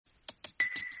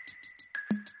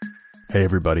Hey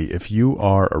everybody, if you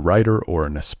are a writer or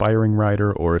an aspiring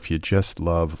writer, or if you just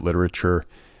love literature,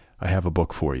 I have a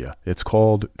book for you. It's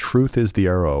called Truth is the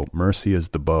Arrow, Mercy is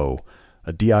the Bow,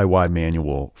 a DIY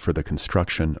manual for the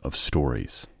construction of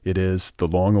stories. It is the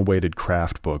long-awaited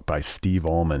craft book by Steve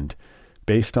Almond,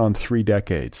 based on 3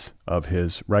 decades of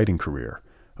his writing career,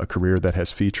 a career that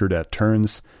has featured at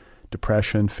turns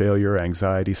depression, failure,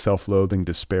 anxiety, self-loathing,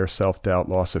 despair, self-doubt,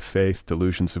 loss of faith,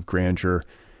 delusions of grandeur,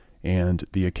 and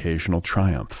the occasional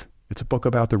triumph. It's a book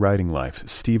about the writing life.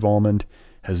 Steve Almond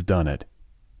has done it.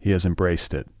 He has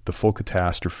embraced it, the full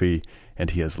catastrophe, and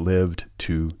he has lived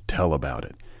to tell about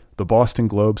it. The Boston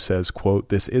Globe says, quote,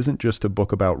 "This isn't just a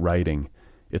book about writing,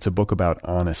 it's a book about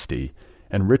honesty."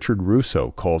 And Richard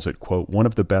Russo calls it, quote, "one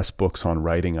of the best books on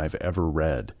writing I've ever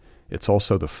read. It's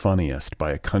also the funniest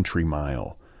by a country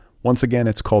mile." Once again,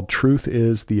 it's called Truth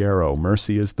is the Arrow,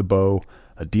 Mercy is the Bow,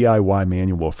 a DIY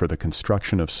manual for the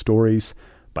construction of stories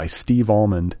by Steve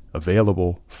Almond,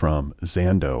 available from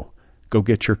Zando. Go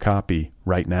get your copy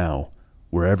right now,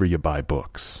 wherever you buy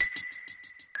books.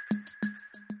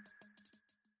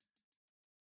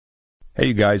 Hey,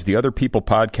 you guys, the Other People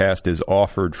podcast is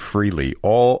offered freely.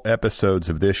 All episodes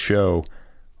of this show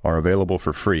are available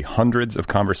for free. Hundreds of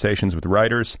conversations with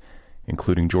writers,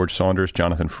 including George Saunders,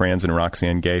 Jonathan Franzen,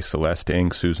 Roxane Gay, Celeste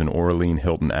Ng, Susan Orlean,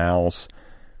 Hilton Owls.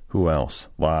 Who else?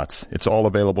 Lots. It's all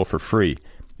available for free.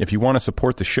 If you want to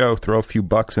support the show, throw a few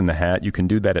bucks in the hat. You can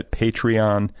do that at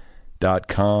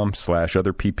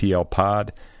patreon.com/otherpplpod.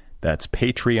 That's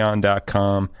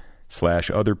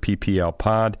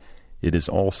patreon.com/otherpplpod. It is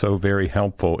also very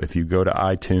helpful if you go to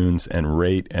iTunes and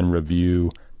rate and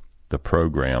review the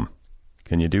program.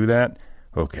 Can you do that?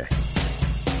 Okay.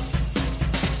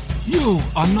 You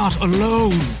are not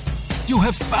alone. You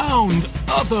have found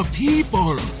other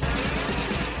people.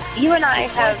 You and I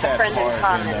have a friend in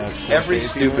common. Every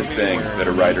stupid thing that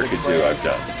a writer could do, I've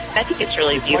done. I think it's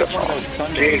really beautiful.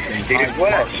 Jeez,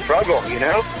 what a struggle, you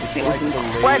know? It was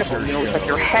incredible, you know, it's like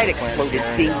your head exploded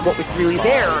seeing what was really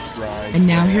there. And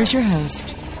now here's your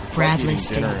host, Brad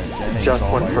Listy. Just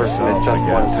one person at just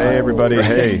one time. Hey, everybody.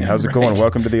 Hey, how's it going?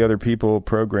 Welcome to the Other People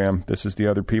program. This is the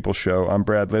Other People show. I'm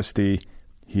Brad Listy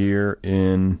here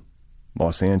in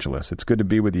Los Angeles. It's good to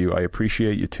be with you. I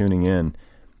appreciate you tuning in.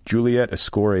 Juliet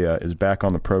Escoria is back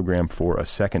on the program for a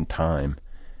second time.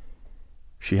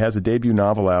 She has a debut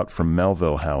novel out from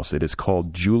Melville House. It is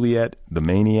called Juliet the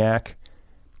Maniac,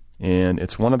 and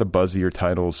it's one of the buzzier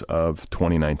titles of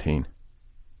 2019.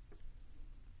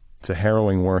 It's a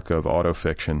harrowing work of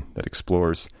autofiction that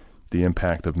explores the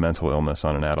impact of mental illness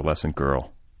on an adolescent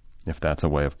girl, if that's a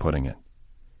way of putting it.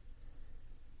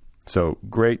 So,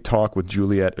 great talk with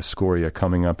Juliet Escoria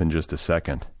coming up in just a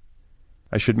second.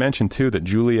 I should mention, too, that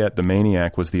Juliet the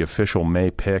Maniac was the official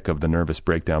May pick of the Nervous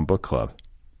Breakdown Book Club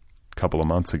a couple of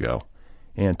months ago.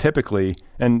 And typically,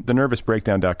 and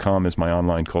thenervousbreakdown.com is my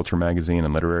online culture magazine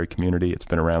and literary community. It's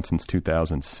been around since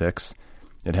 2006.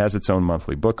 It has its own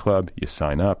monthly book club. You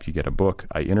sign up, you get a book.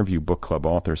 I interview book club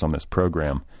authors on this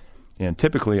program. And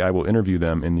typically, I will interview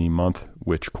them in the month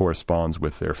which corresponds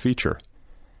with their feature.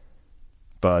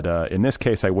 But in this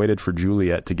case, I waited for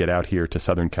Juliet to get out here to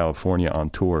Southern California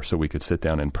on tour so we could sit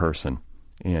down in person,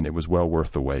 and it was well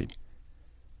worth the wait.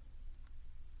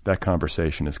 That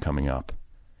conversation is coming up.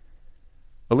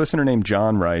 A listener named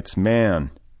John writes,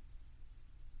 "Man,"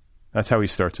 that's how he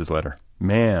starts his letter,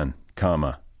 "Man,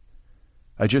 comma,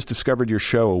 I just discovered your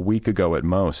show a week ago at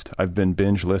most. I've been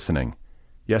binge listening.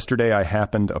 Yesterday I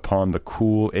happened upon the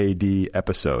Cool AD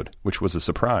episode, which was a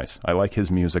surprise. I like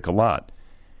his music a lot.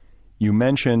 You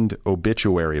mentioned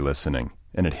obituary listening,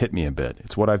 and it hit me a bit.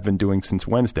 It's what I've been doing since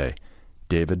Wednesday.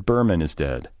 David Berman is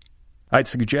dead. I'd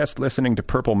suggest listening to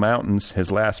Purple Mountains,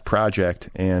 his last project,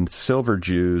 and Silver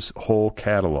Jew's whole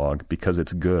catalog because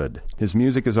it's good. His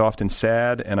music is often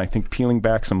sad, and I think peeling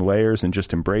back some layers and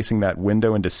just embracing that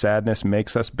window into sadness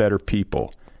makes us better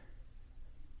people.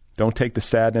 Don't take the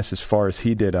sadness as far as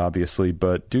he did, obviously,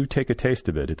 but do take a taste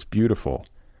of it. It's beautiful.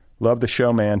 Love the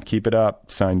show, man. Keep it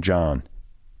up. Signed, John."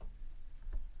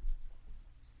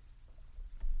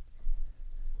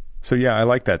 So yeah, I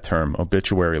like that term,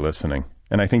 obituary listening.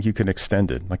 And I think you can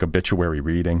extend it, like obituary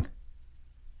reading.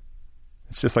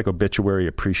 It's just like obituary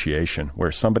appreciation,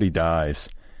 where somebody dies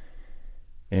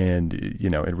and,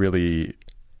 you know, it really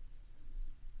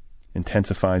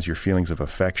intensifies your feelings of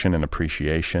affection and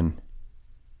appreciation. I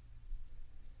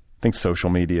think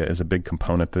social media is a big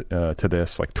component to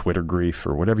this, like Twitter grief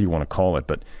or whatever you want to call it.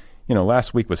 But, you know,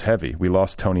 last week was heavy. We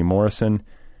lost Toni Morrison,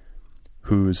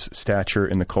 whose stature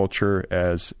in the culture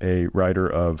as a writer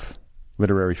of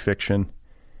literary fiction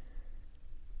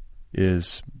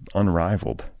is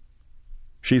unrivaled.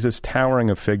 She's as towering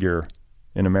a figure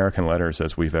in American letters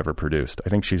as we've ever produced. I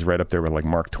think she's right up there with like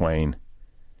Mark Twain.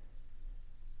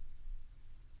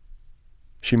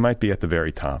 She might be at the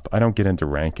very top. I don't get into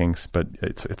rankings, but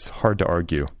it's hard to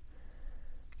argue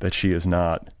that she is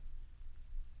not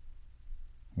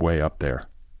way up there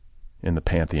in the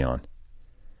pantheon.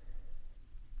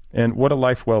 And what a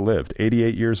life well lived.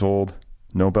 88 years old,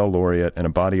 Nobel laureate, and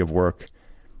a body of work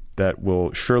that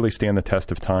will surely stand the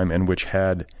test of time and which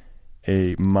had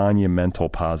a monumental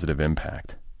positive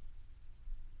impact.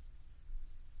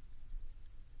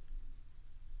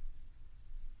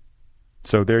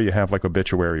 So there you have like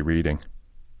obituary reading.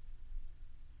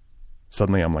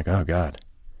 Suddenly I'm like, oh God,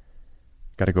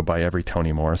 got to go buy every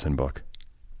Toni Morrison book.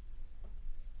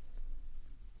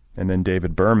 And then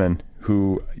David Berman,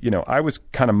 who, I was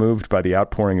kind of moved by the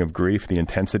outpouring of grief, the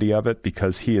intensity of it,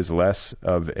 because he is less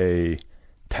of a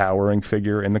towering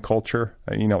figure in the culture.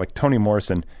 Like Toni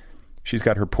Morrison, she's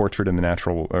got her portrait in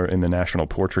the National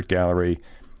Portrait Gallery.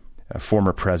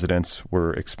 Former presidents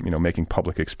were, making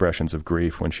public expressions of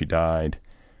grief when she died.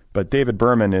 But David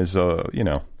Berman is,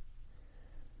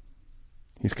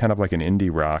 he's kind of like an indie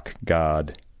rock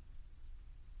god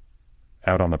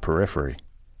out on the periphery.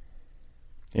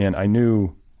 And I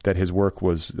knew that his work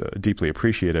was deeply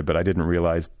appreciated, but I didn't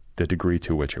realize the degree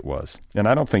to which it was. And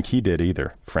I don't think he did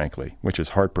either, frankly, which is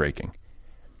heartbreaking.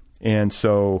 And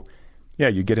so, yeah,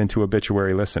 you get into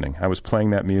obituary listening. I was playing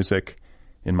that music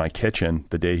in my kitchen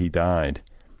the day he died,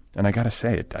 and I got to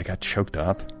say it, I got choked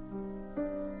up.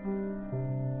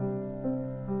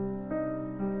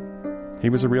 He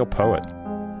was a real poet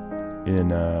in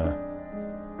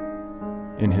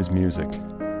his music.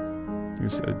 He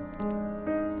was a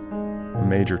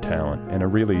major talent and a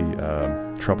really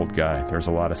troubled guy. There's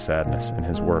a lot of sadness in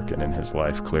his work and in his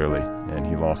life, clearly, and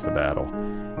he lost the battle.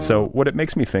 So what it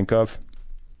makes me think of,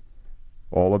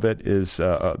 all of it, is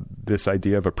this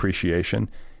idea of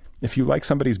appreciation. If you like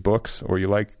somebody's books, or you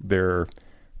like their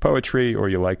poetry, or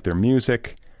you like their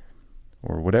music,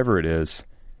 or whatever it is,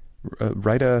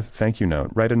 write a thank you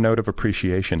note, write a note of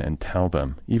appreciation and tell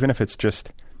them, even if it's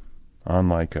just on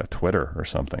like Twitter or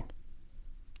something.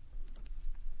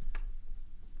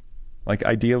 Like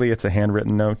ideally it's a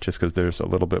handwritten note just because there's a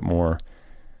little bit more,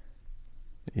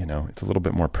 it's a little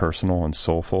bit more personal and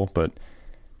soulful, but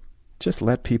just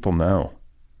let people know.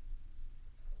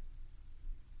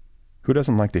 Who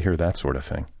doesn't like to hear that sort of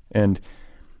thing? And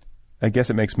I guess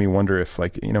it makes me wonder if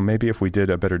maybe if we did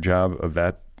a better job of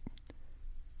that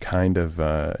kind of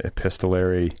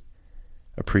epistolary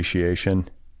appreciation,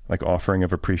 like offering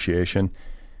of appreciation,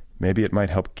 maybe it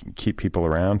might help keep people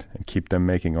around and keep them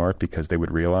making art because they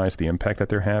would realize the impact that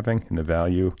they're having and the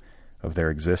value of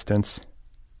their existence.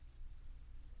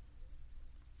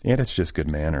 And it's just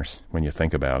good manners when you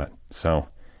think about it. So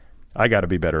I got to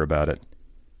be better about it.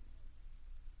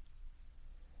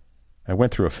 I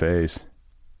went through a phase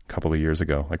a couple of years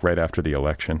ago, like right after the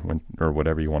election, or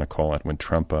whatever you want to call it, when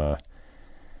Trump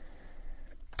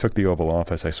took the Oval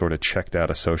Office. I sort of checked out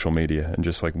of social media and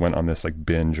just went on this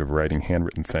binge of writing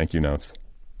handwritten thank you notes.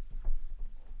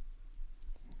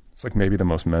 It's maybe the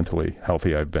most mentally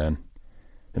healthy I've been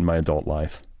in my adult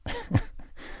life.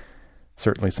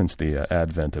 Certainly since the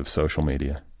advent of social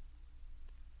media.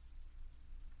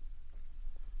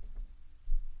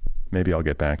 Maybe I'll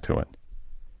get back to it.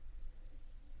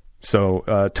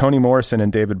 So, Toni Morrison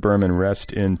and David Berman,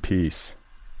 rest in peace.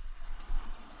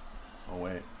 Oh,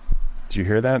 wait. Did you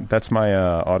hear that? That's my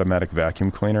automatic vacuum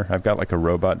cleaner. I've got a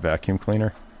robot vacuum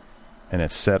cleaner, and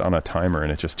it's set on a timer,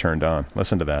 and it just turned on.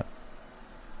 Listen to that.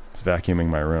 It's vacuuming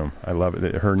my room. I love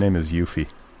it. Her name is Yuffie.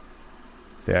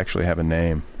 They actually have a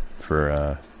name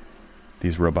for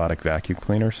these robotic vacuum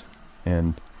cleaners,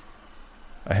 and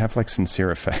I have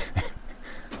sincere affection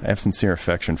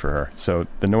for her. So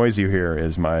the noise you hear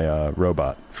is my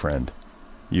robot friend,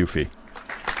 Yuffie.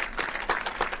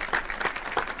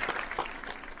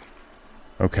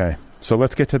 Okay, so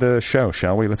let's get to the show,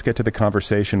 shall we? Let's get to the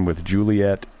conversation with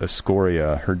Juliet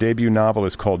Escoria. Her debut novel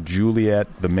is called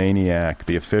Juliet the Maniac,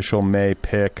 the official May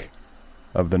pick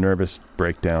of the Nervous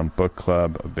Breakdown Book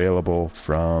Club, available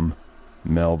from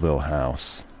Melville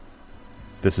House.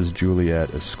 This is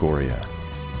Juliet Escoria.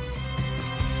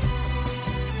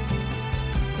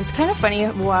 It's kind of funny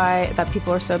why that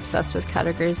people are so obsessed with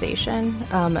categorization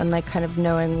and kind of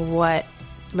knowing what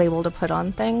label to put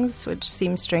on things, which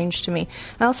seems strange to me.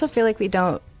 I also feel like we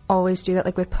don't always do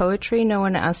that. With poetry, no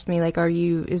one asked me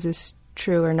is this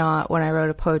true or not when I wrote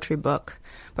a poetry book?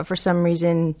 But for some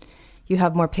reason, you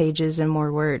have more pages and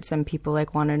more words, and people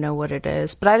want to know what it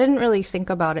is. But I didn't really think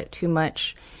about it too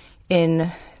much in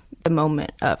the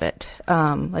moment of it.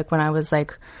 When I was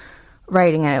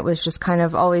writing it. It was just kind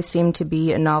of always seemed to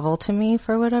be a novel to me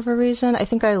for whatever reason. I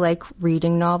think I like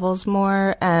reading novels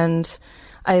more, and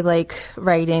I like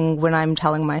writing when I'm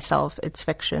telling myself it's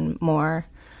fiction more.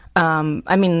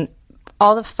 I mean,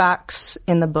 all the facts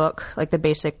in the book, like the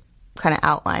basic kind of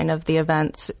outline of the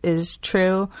events is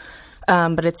true,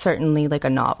 but it's certainly like a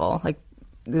novel. Like,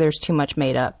 there's too much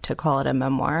made up to call it a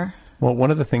memoir. Well, one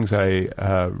of the things I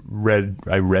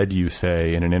read you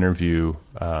say in an interview,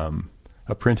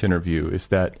 a print interview, is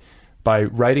that by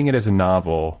writing it as a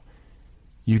novel,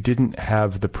 you didn't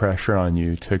have the pressure on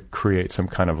you to create some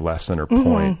kind of lesson or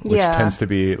point, which tends to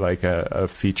be like a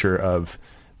feature of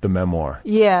the memoir.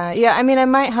 Yeah. I mean, I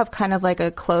might have kind of like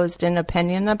a closed-in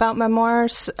opinion about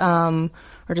memoirs,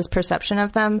 or just perception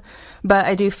of them, but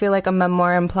I do feel like a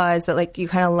memoir implies that like you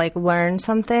kind of like learn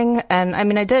something. And I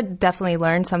mean, I did definitely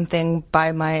learn something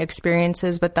by my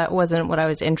experiences, but that wasn't what I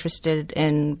was interested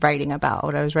in writing about.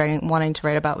 What I was wanting to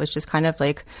write about was just kind of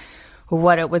like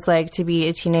what it was like to be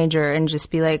a teenager and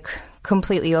just be like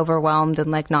completely overwhelmed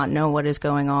and like not know what is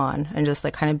going on and just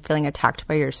like kind of feeling attacked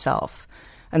by yourself.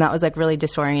 And that was like really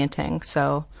disorienting.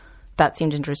 So that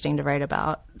seemed interesting to write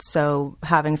about. So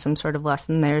having some sort of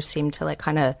lesson there seemed to like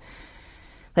kind of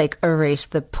like erase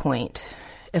the point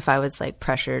if I was like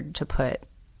pressured to put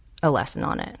a lesson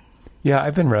on it. Yeah,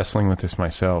 I've been wrestling with this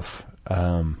myself.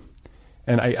 And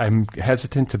I'm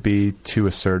hesitant to be too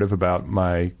assertive about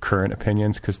my current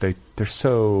opinions because they're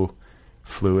so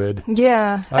fluid.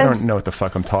 Yeah. I don't know what the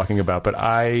fuck I'm talking about, but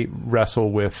I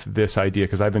wrestle with this idea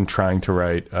because I've been trying to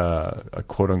write a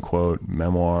quote-unquote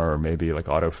memoir or maybe like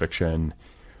autofiction.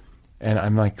 And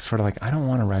I'm like, sort of like, I don't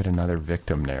want to write another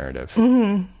victim narrative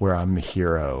where I'm the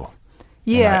hero.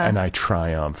 Yeah. And I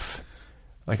triumph.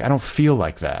 Like, I don't feel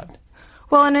like that.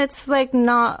 Well, and it's like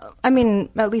not, I mean,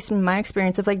 at least in my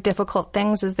experience of like difficult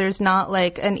things is there's not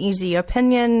like an easy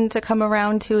opinion to come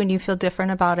around to and you feel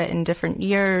different about it in different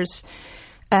years.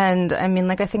 And I mean,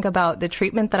 like I think about the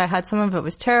treatment that I had, some of it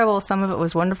was terrible, some of it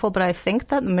was wonderful, but I think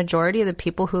that the majority of the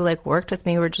people who like worked with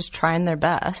me were just trying their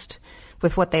best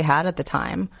with what they had at the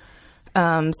time.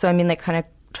 So I mean, like kind of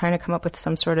trying to come up with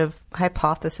some sort of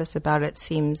hypothesis about it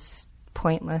seems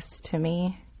pointless to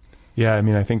me. Yeah, I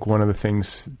mean, I think one of the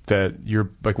things that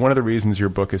one of the reasons your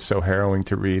book is so harrowing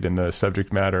to read and the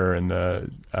subject matter and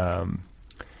the,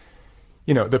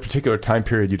 the particular time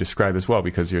period you describe as well,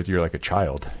 because you're like a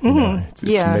child. You know?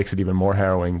 It makes it even more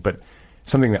harrowing. But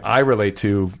something that I relate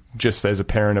to just as a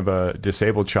parent of a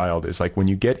disabled child is like when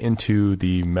you get into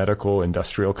the medical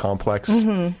industrial complex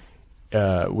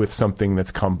with something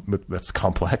that's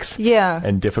complex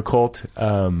and difficult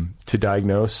to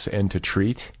diagnose and to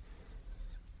treat,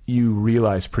 you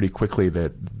realize pretty quickly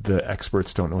that the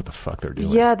experts don't know what the fuck they're doing.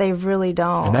 Yeah, they really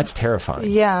don't. And that's terrifying.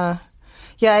 Yeah.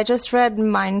 Yeah, I just read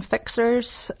Mind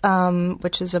Fixers,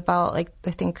 which is about, like,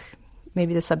 I think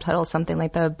maybe the subtitle is something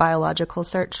like the biological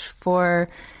search for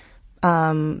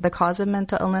the cause of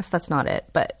mental illness. That's not it,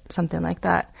 but something like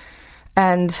that.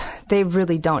 And they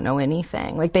really don't know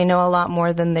anything. Like, they know a lot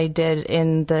more than they did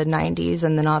in the 90s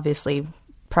and then obviously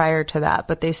prior to that,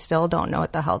 but they still don't know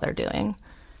what the hell they're doing.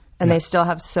 And they still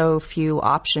have so few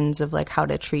options of like how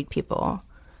to treat people.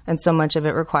 And so much of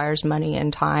it requires money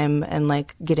and time and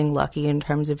like getting lucky in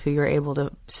terms of who you're able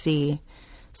to see.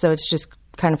 So it's just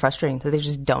kind of frustrating that they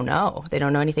just don't know. They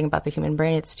don't know anything about the human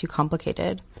brain. It's too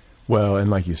complicated. Well,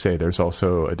 and like you say, there's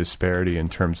also a disparity in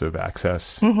terms of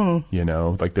access. You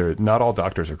know, like not all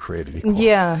doctors are created equal.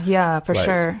 Yeah, for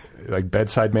sure. Like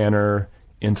bedside manner,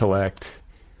 intellect,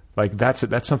 like that's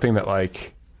something that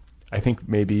like I think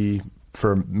maybe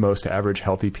for most average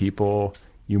healthy people,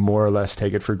 you more or less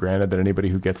take it for granted that anybody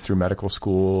who gets through medical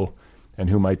school and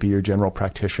who might be your general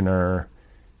practitioner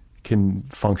can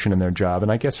function in their job. And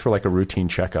I guess for like a routine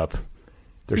checkup,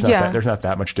 there's not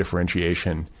that much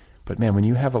differentiation. But man, when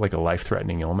you have a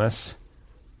life-threatening illness,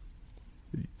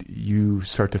 you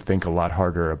start to think a lot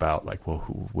harder about like, well,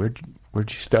 where'd you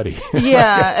study?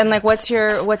 Yeah, and like what's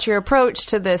your approach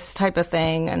to this type of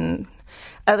thing? And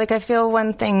I feel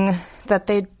one thing that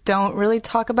they don't really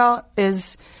talk about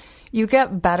is you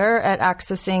get better at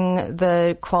accessing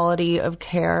the quality of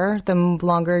care the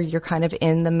longer you're kind of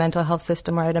in the mental health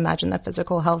system, or I'd imagine the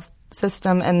physical health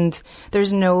system. And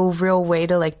there's no real way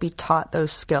to like be taught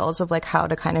those skills of like how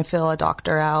to kind of fill a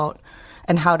doctor out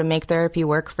and how to make therapy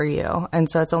work for you. And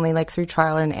so it's only like through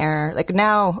trial and error. Like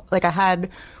now, like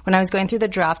when I was going through the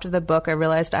draft of the book, I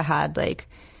realized I had like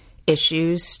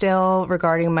issues still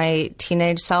regarding my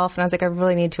teenage self. And I was like, I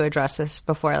really need to address this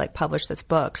before I like publish this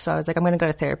book. So I was like, I'm going to go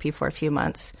to therapy for a few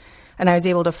months. And I was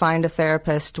able to find a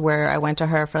therapist where I went to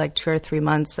her for like 2 or 3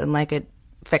 months and like it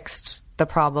fixed the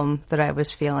problem that I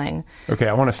was feeling. Okay,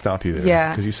 I want to stop you there.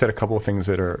 Yeah. Because you said a couple of things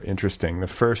that are interesting. The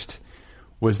first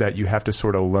was that you have to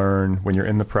sort of learn when you're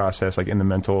in the process, like in the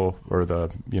mental or the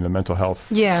mental health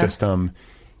system,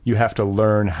 you have to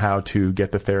learn how to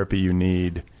get the therapy you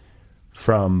need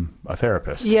from a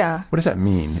therapist. Yeah. What does that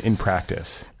mean in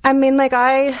practice? I mean,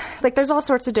 there's all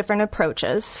sorts of different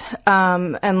approaches.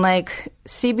 And like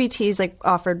CBT is like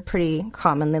offered pretty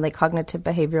commonly, like cognitive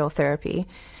behavioral therapy.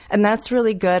 And that's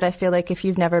really good. I feel like if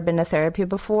you've never been to therapy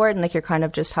before and like you're kind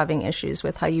of just having issues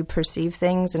with how you perceive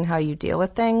things and how you deal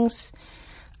with things.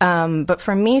 But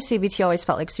for me, CBT always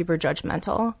felt like super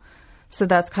judgmental. So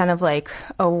that's kind of like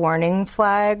a warning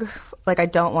flag. Like, I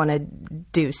don't want to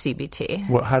do CBT.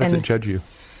 Well, how does it judge you?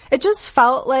 It just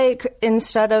felt like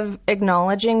instead of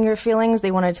acknowledging your feelings,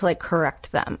 they wanted to like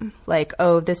correct them. Like,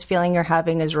 oh, this feeling you're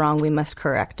having is wrong. We must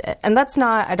correct it. And that's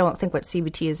not, I don't think, what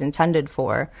CBT is intended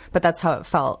for, but that's how it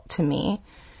felt to me.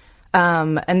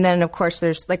 And then, of course,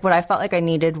 there's like what I felt like I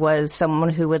needed was someone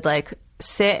who would like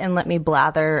sit and let me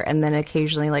blather and then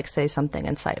occasionally like say something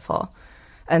insightful.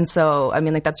 And so, I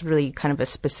mean, like, that's really kind of a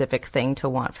specific thing to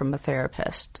want from a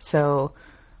therapist. So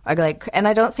I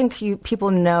don't think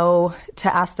people know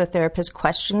to ask the therapist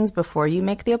questions before you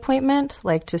make the appointment,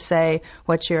 like to say,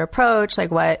 what's your approach?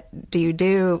 Like, what do you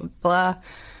do? Blah.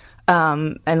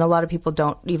 And a lot of people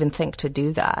don't even think to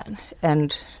do that.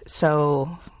 And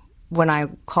so when I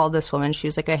called this woman, she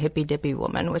was like a hippy dippy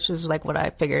woman, which is like what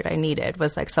I figured I needed,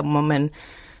 was like some woman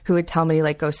who would tell me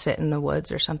like go sit in the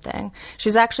woods or something.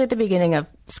 She's actually at the beginning of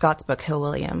Scott's book, Hill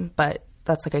William, but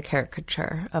that's like a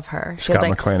caricature of her. Scott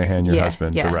McClanahan, your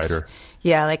husband, the writer.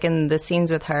 Yeah, like in the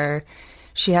scenes with her,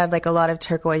 she had like a lot of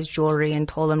turquoise jewelry and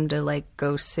told him to like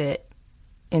go sit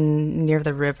in near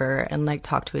the river and like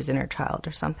talk to his inner child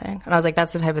or something. And I was like,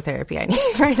 that's the type of therapy I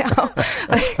need right now.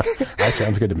 That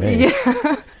sounds good to me.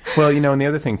 Yeah. Well, and the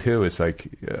other thing too is like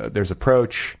there's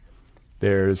approach,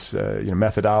 there's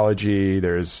methodology,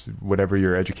 there's whatever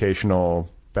your educational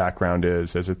background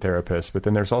is as a therapist, but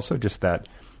then there's also just that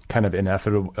kind of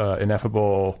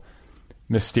ineffable,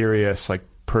 mysterious like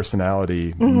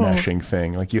personality meshing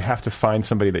thing. Like you have to find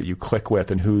somebody that you click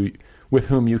with and with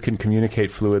whom you can communicate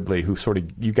fluidly, who sort of,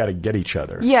 you got to get each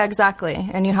other. Yeah, exactly.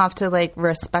 And you have to like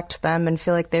respect them and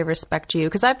feel like they respect you.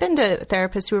 Because I've been to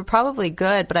therapists who were probably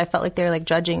good, but I felt like they were like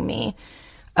judging me.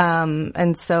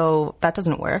 And so that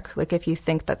doesn't work. Like if you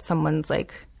think that someone's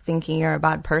like thinking you're a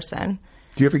bad person.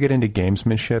 Do you ever get into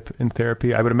gamesmanship in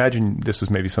therapy? I would imagine this was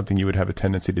maybe something you would have a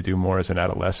tendency to do more as an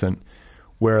adolescent,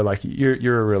 where like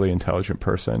you're a really intelligent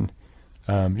person.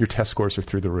 Your test scores are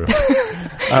through the roof.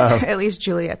 At least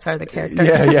Juliet's are the character.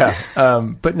 Yeah.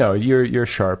 But no, you're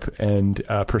sharp and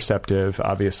perceptive,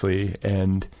 obviously,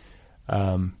 and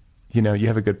you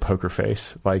have a good poker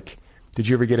face. Like, did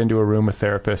you ever get into a room with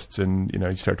therapists and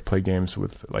you start to play games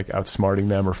with like outsmarting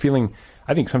them, or feeling?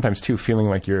 I think sometimes too, feeling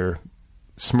like you're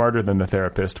smarter than the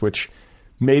therapist, which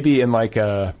maybe in like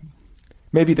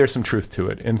maybe there's some truth to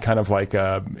it in kind of like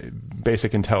a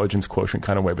basic intelligence quotient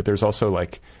kind of way, but there's also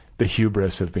like the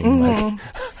hubris of being like,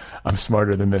 I'm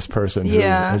smarter than this person who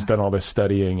has done all this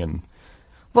studying. And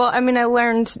well, I mean, I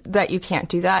learned that you can't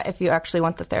do that if you actually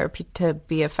want the therapy to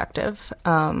be effective.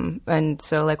 And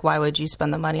so like, why would you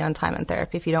spend the money on time in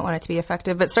therapy if you don't want it to be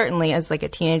effective? But certainly as like a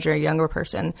teenager, a younger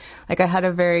person, like I had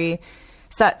a very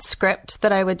set script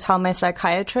that I would tell my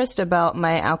psychiatrist about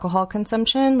my alcohol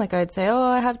consumption. Like I'd say, oh,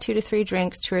 I have 2 to 3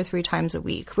 drinks 2 or 3 times a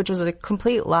week, which was a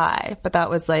complete lie. But that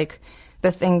was like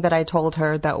the thing that I told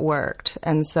her that worked.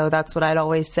 And so that's what I'd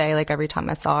always say, like every time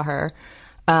I saw her,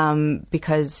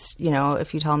 because,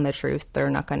 if you tell them the truth, they're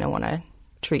not going to want to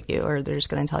treat you, or they're just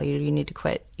going to tell you need to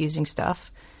quit using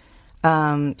stuff.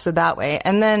 So that way.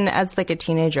 And then as like a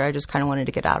teenager, I just kind of wanted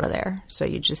to get out of there. So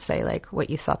you just say like what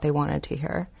you thought they wanted to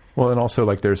hear. Well, and also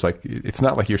like there's like, it's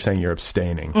not like you're saying you're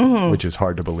abstaining, which is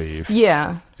hard to believe.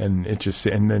 Yeah. And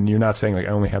and then you're not saying like I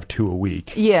only have 2 a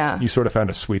week. Yeah. You sort of found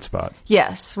a sweet spot.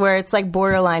 Yes, where it's like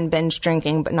borderline binge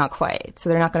drinking, but not quite. So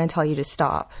they're not going to tell you to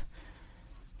stop,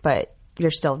 but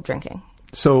you're still drinking.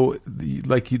 So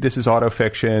like this is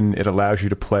autofiction. It allows you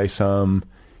to play some.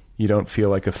 You don't feel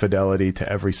like a fidelity to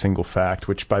every single fact,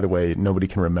 which by the way, nobody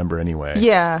can remember anyway.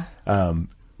 Yeah.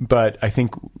 But I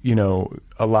think,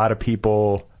 a lot of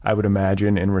people, I would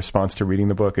imagine, in response to reading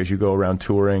the book, as you go around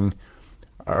touring,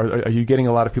 are you getting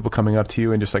a lot of people coming up to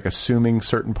you and just like assuming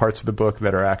certain parts of the book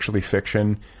that are actually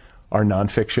fiction are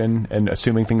nonfiction and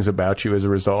assuming things about you as a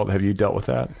result? Have you dealt with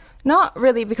that? Not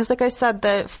really, because like I said,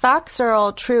 the facts are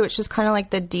all true. It's just kind of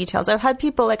like the details. I've had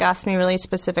people like ask me really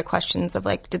specific questions of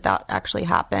like, did that actually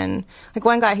happen? Like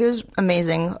one guy, he was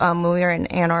amazing. When we were in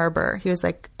Ann Arbor, he was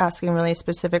like asking really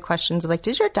specific questions of like,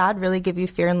 did your dad really give you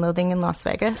Fear and Loathing in Las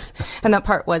Vegas? And that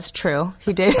part was true.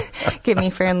 He did give me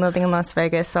Fear and Loathing in Las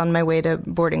Vegas on my way to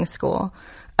boarding school.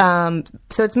 So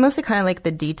it's mostly kind of like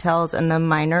the details and the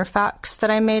minor facts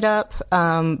that I made up.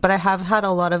 But I have had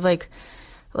a lot of like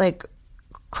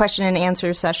question and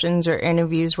answer sessions or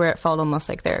interviews where it felt almost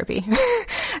like therapy.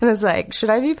 And it's like, should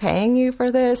I be paying you for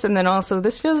this? And then also,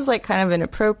 this feels like kind of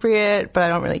inappropriate, but I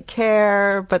don't really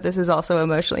care. But this is also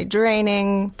emotionally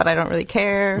draining, but I don't really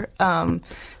care.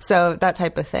 So that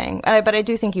type of thing. But I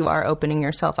do think you are opening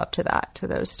yourself up to that, to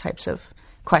those types of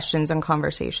questions and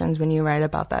conversations when you write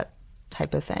about that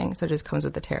type of thing. So it just comes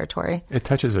with the territory. It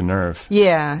touches a nerve.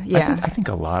 Yeah. I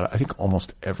think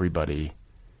almost everybody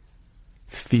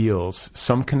feels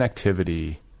some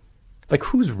connectivity, like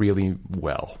who's really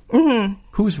well,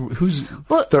 who's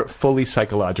fully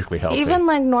psychologically healthy. Even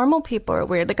like normal people are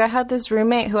weird. Like I had this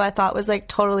roommate who I thought was like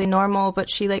totally normal, but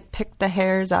she like picked the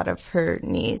hairs out of her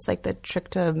knees, like the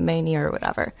trichomania or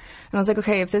whatever. And I was like,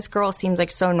 okay, if this girl seems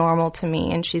like so normal to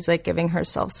me and she's like giving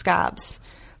herself scabs,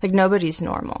 like nobody's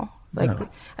normal. Like, no.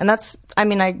 And that's, I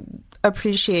mean, I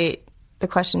appreciate the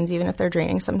questions, even if they're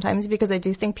draining sometimes, because I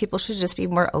do think people should just be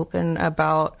more open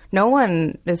about, no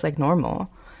one is like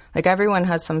normal. Like everyone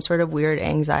has some sort of weird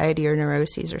anxiety or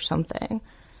neuroses or something.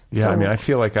 Yeah, so, I mean, I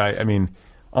feel like I mean,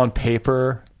 on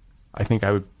paper, I think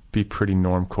I would be pretty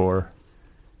normcore,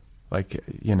 like,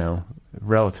 you know,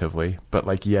 relatively, but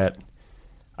like yet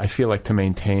I feel like to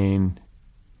maintain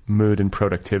mood and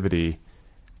productivity,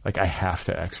 like I have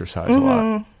to exercise a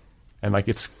lot. And like,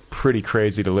 it's pretty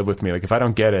crazy to live with me. Like if I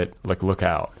don't get it, like look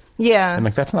out. Yeah. And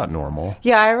like, that's not normal.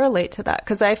 Yeah, I relate to that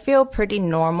because I feel pretty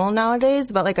normal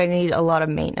nowadays, but like I need a lot of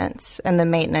maintenance. And the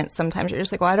maintenance, sometimes you're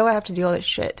just like, why do I have to do all this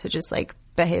shit to just like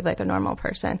behave like a normal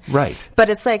person? Right. But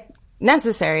it's like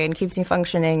necessary and keeps me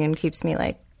functioning and keeps me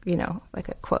like, you know, like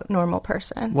a quote normal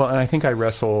person. Well, and I think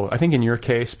I think in your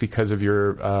case, because of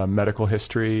your medical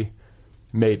history,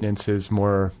 maintenance is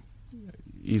more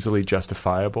easily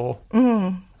justifiable.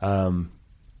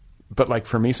 But like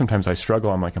for me, sometimes I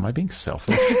struggle. I'm like, am I being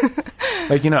selfish?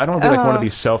 Like, you know, I don't want to be like one of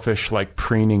these selfish, like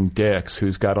preening dicks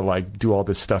who's got to like do all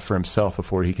this stuff for himself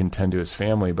before he can tend to his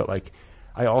family. But like,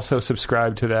 I also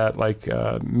subscribe to that like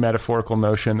metaphorical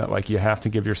notion that like you have to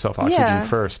give yourself oxygen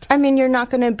first. I mean, you're not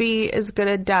going to be as good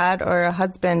a dad or a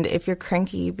husband if you're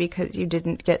cranky because you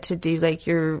didn't get to do like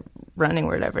your running or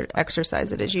whatever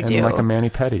exercise it is you do. Like a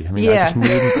mani-pedi. I mean, I just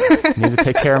need to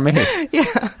take care of me.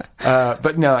 Yeah.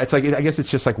 But no, it's like, I guess it's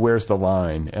just like, where's the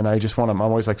line? And I just I'm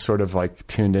always like sort of like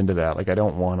tuned into that. Like, I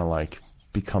don't want to like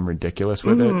become ridiculous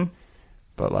with it.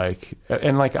 But like,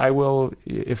 and like I will,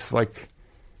 if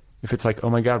it's like, oh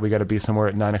my God, we got to be somewhere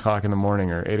at 9 o'clock in the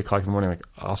morning or 8 o'clock in the morning, like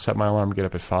I'll set my alarm, get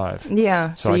up at 5.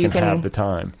 Yeah. So I can have the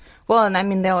time. Well, and I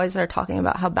mean, they always are talking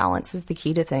about how balance is the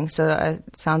key to things. So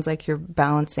it sounds like you're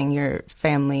balancing your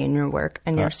family and your work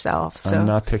and yourself. So I'm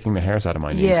not picking the hairs out of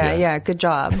my knees yet. yet. Yeah. Good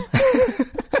job.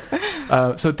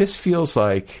 So this feels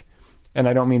like, and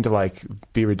I don't mean to like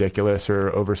be ridiculous or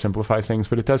oversimplify things,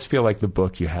 but it does feel like the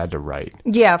book you had to write.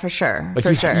 Yeah, for sure. Like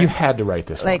you had to write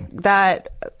this like one.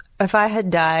 That. If I had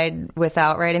died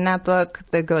without writing that book,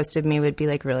 the ghost of me would be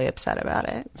like really upset about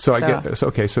it. So I get this.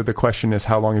 Okay, so the question is,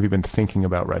 how long have you been thinking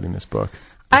about writing this book?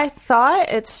 I thought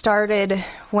it started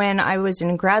when I was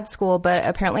in grad school, but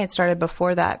apparently it started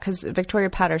before that because Victoria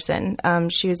Patterson,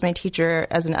 she was my teacher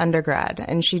as an undergrad,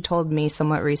 and she told me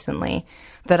somewhat recently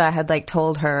that I had like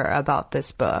told her about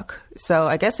this book. So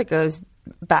I guess it goes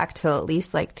back to at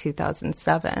least like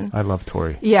 2007. I love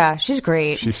Tori. Yeah, she's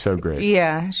great. She's so great.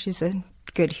 Yeah, she's a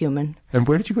good human. And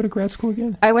where did you go to grad school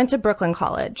again? I went to Brooklyn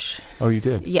College. Oh, you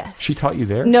did? Yes. She taught you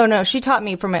there? No, she taught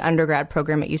me for my undergrad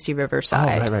program at UC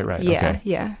Riverside. Oh, right. Yeah, okay.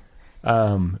 Yeah.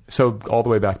 So all the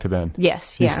way back to then?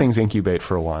 Yes, These things incubate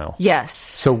for a while? Yes.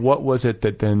 So what was it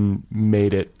that then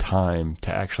made it time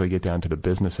to actually get down to the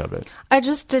business of it? I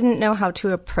just didn't know how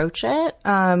to approach it.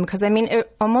 Because, I mean,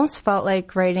 it almost felt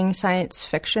like writing science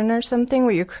fiction or something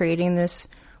where you're creating this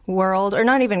world, or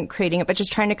not even creating it, but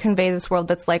just trying to convey this world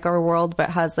that's like our world but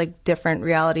has like different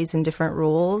realities and different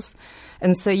rules.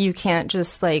 And so you can't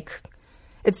just like,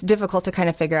 it's difficult to kind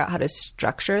of figure out how to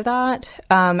structure that.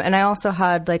 And I also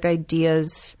had like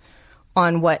ideas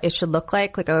on what it should look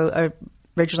like. Like I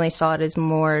originally saw it as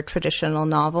more traditional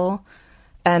novel.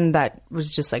 And that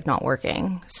was just like not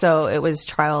working. So it was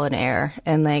trial and error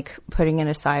and like putting it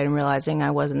aside and realizing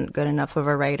I wasn't good enough of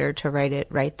a writer to write it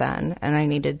right then. And I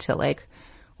needed to like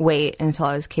wait until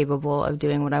I was capable of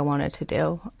doing what I wanted to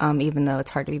do, even though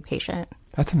it's hard to be patient.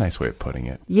 That's a nice way of putting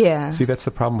it. Yeah. See, that's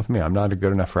the problem with me. I'm not a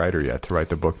good enough writer yet to write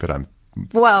the book that I'm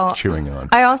chewing on.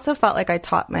 I also felt like I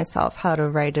taught myself how to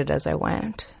write it as I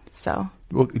went. So.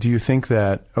 Well, do you think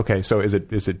that, okay, so was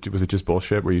it just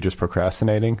bullshit? Were you just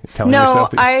procrastinating? Telling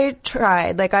yourself that... I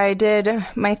tried. Like I did,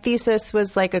 my thesis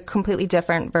was like a completely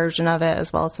different version of it,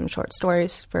 as well as some short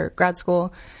stories for grad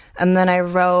school. And then I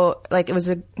wrote, like it was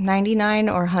a 99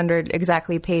 or 100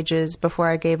 exactly pages before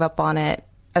I gave up on it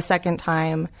a second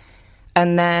time.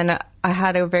 And then I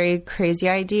had a very crazy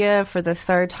idea for the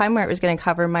third time where it was going to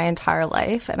cover my entire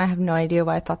life. And I have no idea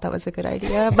why I thought that was a good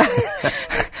idea. But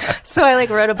so I like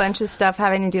wrote a bunch of stuff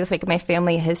having to do with like my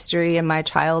family history and my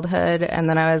childhood. And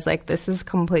then I was like, this is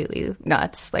completely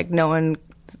nuts. Like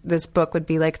this book would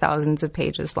be like thousands of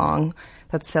pages long.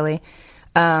 That's silly.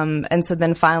 And so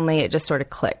then finally it just sort of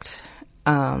clicked.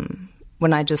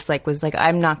 When I just like was like,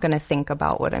 I'm not going to think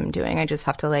about what I'm doing. I just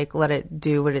have to like let it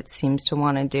do what it seems to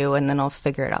want to do, and then I'll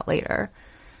figure it out later.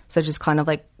 So just kind of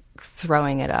like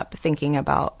throwing it up, thinking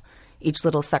about each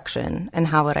little section and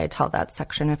how would I tell that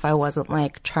section if I wasn't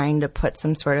like trying to put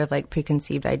some sort of like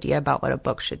preconceived idea about what a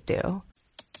book should do.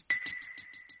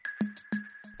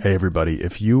 Hey everybody,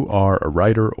 if you are a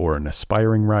writer or an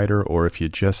aspiring writer, or if you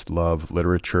just love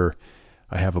literature,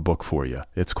 I have a book for you.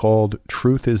 It's called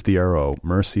Truth is the Arrow,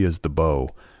 Mercy is the Bow,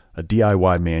 a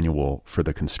DIY manual for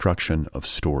the construction of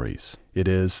stories. It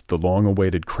is the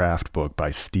long-awaited craft book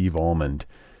by Steve Almond,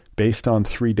 based on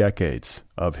 3 decades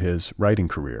of his writing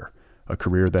career, a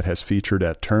career that has featured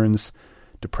at turns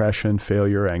depression,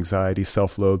 failure, anxiety,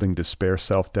 self-loathing, despair,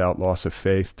 self-doubt, loss of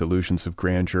faith, delusions of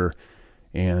grandeur,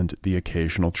 and the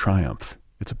occasional triumph.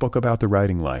 It's a book about the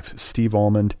writing life. Steve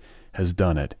Almond has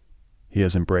done it. He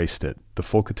has embraced it, the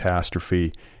full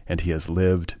catastrophe, and he has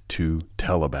lived to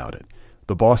tell about it.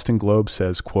 The Boston Globe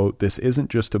says, quote, "This isn't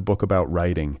just a book about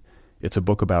writing, it's a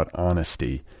book about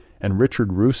honesty." And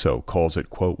Richard Russo calls it,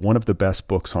 quote, "one of the best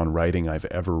books on writing I've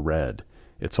ever read.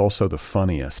 It's also the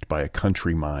funniest by a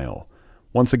country mile."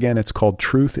 Once again, it's called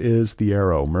Truth is the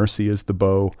Arrow, Mercy is the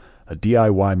Bow, a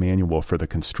DIY manual for the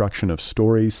construction of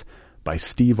stories by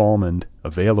Steve Almond,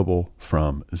 available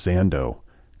from Zando.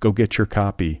 Go get your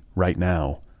copy right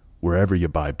now, wherever you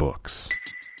buy books.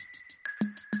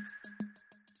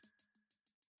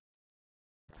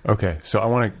 Okay, so I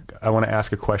want to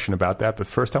ask a question about that, but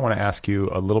first I want to ask you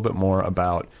a little bit more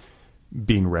about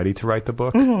being ready to write the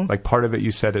book. Mm-hmm. Like part of it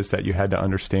you said is that you had to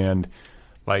understand,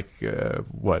 like you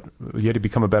had to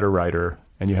become a better writer,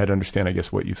 and you had to understand, I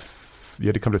guess, what you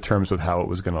had to come to terms with how it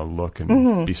was going to look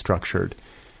and be structured.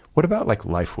 What about like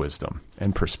life wisdom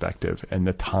and perspective and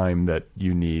the time that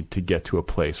you need to get to a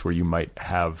place where you might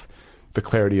have the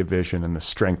clarity of vision and the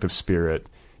strength of spirit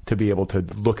to be able to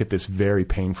look at this very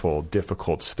painful,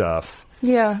 difficult stuff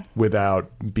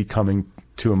without becoming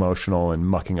too emotional and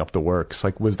mucking up the works?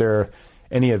 Like, was there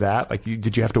any of that? Like,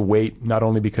 did you have to wait not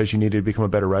only because you needed to become a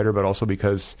better writer, but also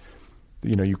because,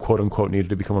 you quote unquote needed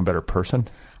to become a better person?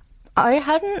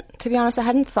 To be honest, I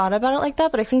hadn't thought about it like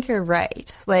that, but I think you're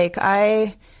right. Like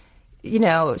I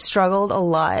struggled a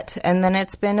lot. And then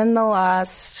it's been in the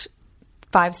last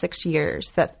 5-6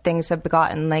 years that things have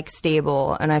gotten like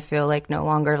stable. And I feel like no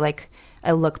longer like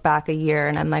I look back a year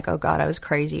and I'm like, oh God, I was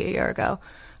crazy a year ago.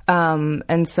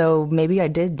 And so maybe I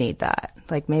did need that.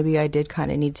 Like maybe I did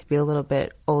kind of need to be a little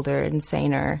bit older and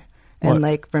saner and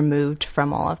like removed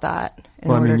from all of that.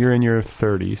 Well, I mean, you're in your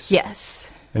 30s.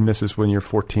 Yes. And this is when you're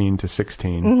 14 to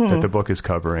 16 that the book is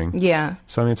covering. Yeah.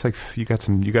 So I mean, it's like you got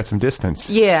some distance.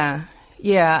 Yeah.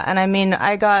 Yeah. And I mean,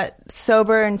 I got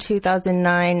sober in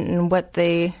 2009,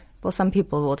 and some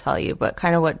people will tell you, but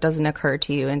kind of what doesn't occur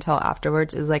to you until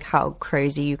afterwards is like how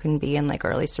crazy you can be in like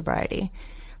early sobriety.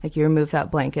 Like you remove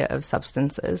that blanket of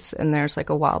substances and there's like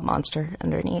a wild monster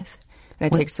underneath.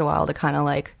 And it takes a while to kind of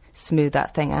like smooth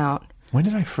that thing out. When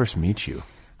did I first meet you?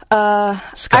 I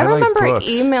remember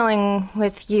emailing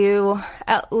with you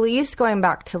at least going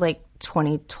back to like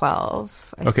 2012.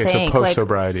 I think. So post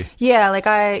sobriety. Yeah,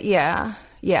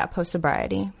 post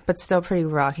sobriety, but still pretty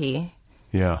rocky.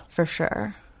 Yeah, for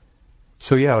sure.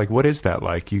 So yeah, like what is that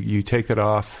like? You take it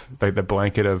off, like the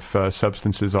blanket of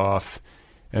substances off,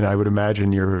 and I would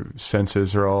imagine your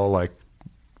senses are all like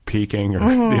peaking, or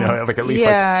like at least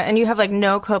and you have like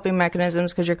no coping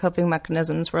mechanisms because your coping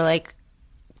mechanisms were like,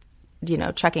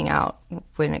 checking out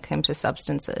when it came to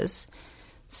substances.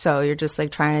 So you're just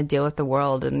like trying to deal with the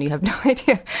world and you have no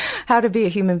idea how to be a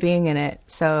human being in it.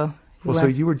 So Well, so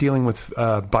you were dealing with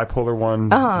bipolar 1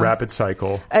 rapid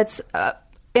cycle. It's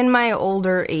in my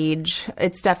older age,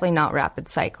 it's definitely not rapid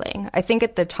cycling. I think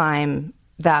at the time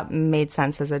that made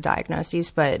sense as a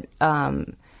diagnosis, but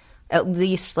at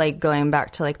least like going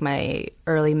back to like my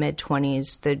early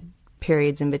mid-20s, the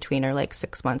periods in between are like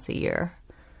 6 months a year.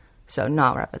 So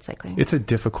not rapid cycling. It's a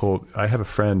difficult. I have a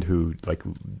friend who like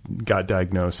got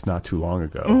diagnosed not too long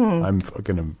ago. I'm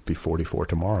going to be 44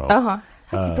 tomorrow.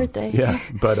 Happy birthday. Yeah,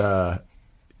 but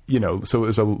you know, so it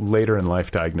was a later in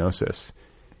life diagnosis,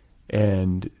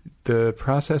 and the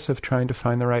process of trying to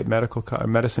find the right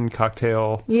medicine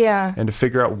cocktail, and to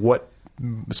figure out what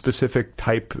specific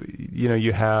type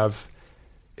you have.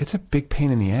 It's a big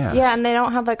pain in the ass. Yeah, and they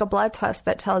don't have like a blood test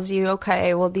that tells you,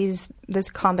 okay, well this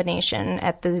combination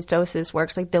at these doses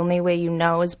works. Like the only way you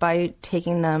know is by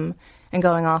taking them and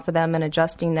going off of them and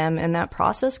adjusting them, and that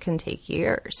process can take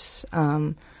years.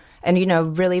 And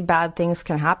really bad things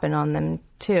can happen on them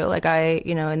too. Like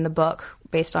in the book,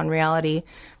 based on reality,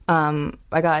 I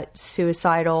got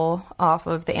suicidal off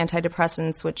of the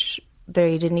antidepressants, which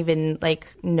they didn't even like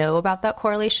know about that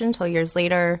correlation until years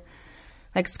later.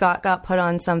 Like Scott got put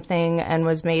on something and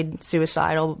was made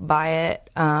suicidal by it,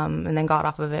 and then got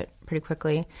off of it pretty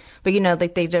quickly. But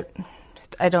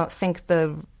I don't think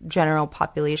the general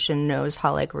population knows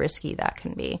how like risky that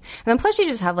can be. And then plus you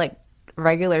just have like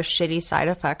regular shitty side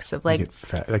effects of like you get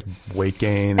fat, like weight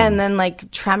gain, and then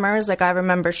like tremors. Like I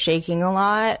remember shaking a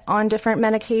lot on different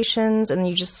medications, and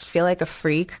you just feel like a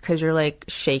freak because you're like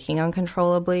shaking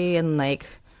uncontrollably, and like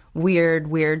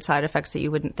weird side effects that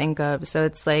you wouldn't think of. So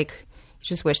it's like,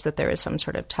 just wish that there was some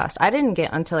sort of test. I didn't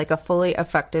get onto like a fully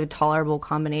effective, tolerable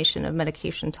combination of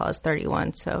medication until I was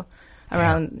 31. So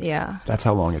around, That's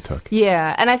how long it took.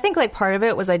 Yeah. And I think like part of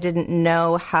it was I didn't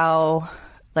know how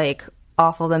like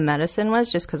awful the medicine was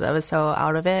just because I was so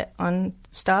out of it on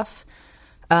stuff.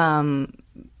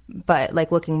 But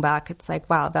like looking back, it's like,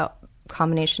 wow, that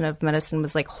combination of medicine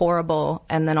was like horrible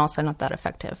and then also not that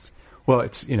effective. Well,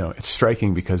 it's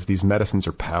striking because these medicines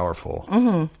are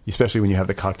powerful, especially when you have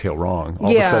the cocktail wrong. All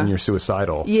of a sudden, you're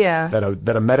suicidal. Yeah,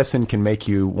 that a medicine can make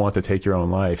you want to take your own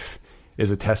life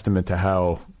is a testament to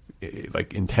how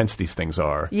like intense these things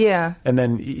are. Yeah, and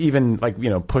then even like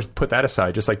put that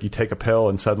aside, just like you take a pill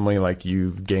and suddenly like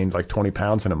you gained like 20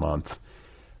 pounds in a month.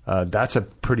 That's a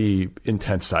pretty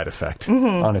intense side effect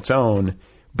on its own.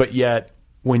 But yet,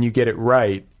 when you get it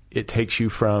right, it takes you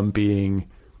from being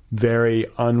very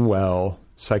unwell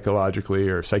psychologically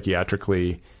or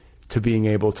psychiatrically to being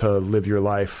able to live your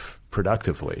life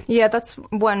productively. Yeah, that's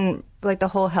one, like the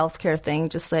whole healthcare thing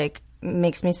just like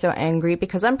makes me so angry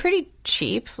because I'm pretty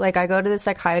cheap. Like I go to the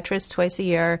psychiatrist twice a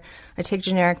year. I take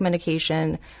generic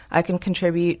medication. I can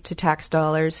contribute to tax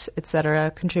dollars,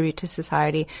 etc., contribute to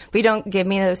society. But you don't give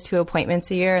me those 2 appointments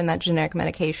a year and that generic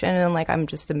medication, and like I'm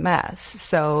just a mess.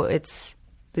 So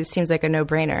this seems like a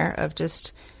no-brainer of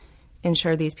just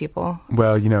insure these people.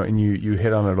 Well, and you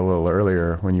hit on it a little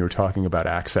earlier when you were talking about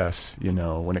access,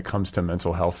 when it comes to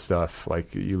mental health stuff,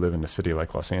 like you live in a city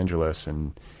like Los Angeles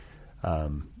and,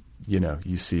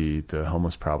 you see the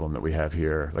homeless problem that we have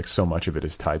here. Like so much of it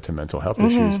is tied to mental health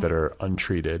issues that are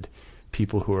untreated,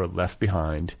 people who are left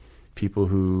behind, people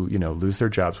who, lose their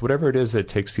jobs, whatever it is that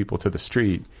takes people to the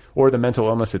street, or the mental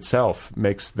illness itself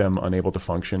makes them unable to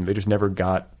function. They just never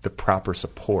got the proper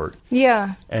support.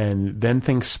 Yeah. And then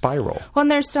things spiral. Well,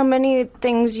 and there's so many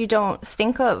things you don't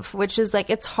think of, which is like,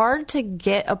 it's hard to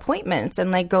get appointments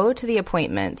and like go to the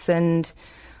appointments and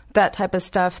that type of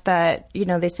stuff that,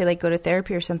 they say like go to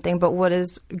therapy or something, but what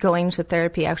does going to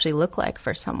therapy actually look like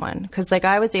for someone? Because like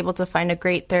I was able to find a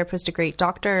great therapist, a great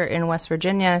doctor in West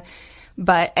Virginia.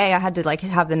 But A, I had to like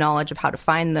have the knowledge of how to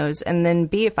find those. And then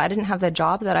B, if I didn't have the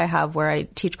job that I have where I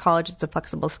teach college, it's a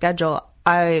flexible schedule,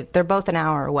 they're both an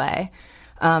hour away.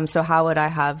 So how would I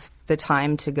have the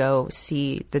time to go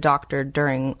see the doctor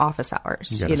during office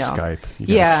hours? You got to Skype.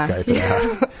 You got to Skype it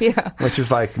out. Yeah. Which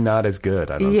is like not as good,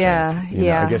 I don't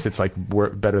think. I guess it's like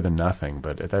better than nothing,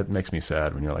 but that makes me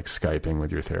sad when you're like Skyping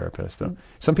with your therapist.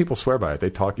 Some people swear by it. They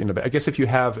talk, I guess if you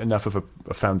have enough of a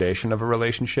foundation of a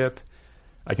relationship,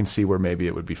 I can see where maybe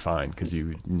it would be fine because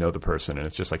you know the person and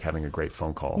it's just like having a great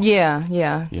phone call. Yeah.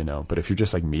 But if you're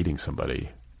just like meeting somebody,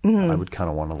 I would kind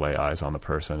of want to lay eyes on the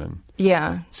person and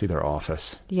see their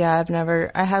office. Yeah,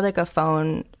 I had like a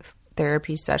phone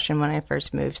therapy session when I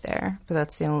first moved there, but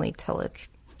that's the only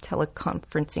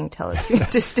teleconferencing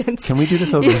distance. Can we do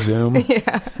this over Zoom?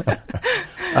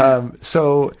 Yeah.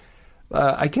 So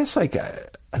I guess like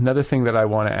another thing that I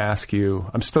want to ask you,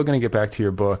 I'm still going to get back to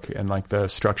your book and like the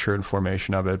structure and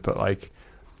formation of it, but like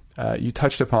you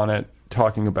touched upon it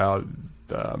talking about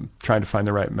trying to find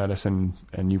the right medicine,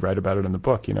 and you write about it in the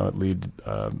book. You know, it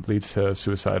leads to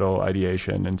suicidal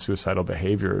ideation and suicidal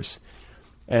behaviors.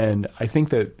 And I think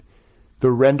that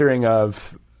the rendering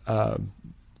of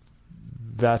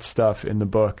that stuff in the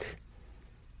book,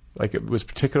 like, it was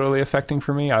particularly affecting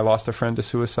for me. I lost a friend to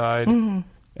suicide,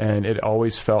 and it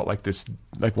always felt like this.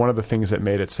 Like, one of the things that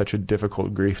made it such a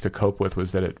difficult grief to cope with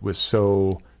was that it was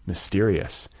so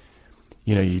mysterious.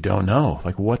 You know, you don't know,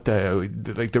 like, what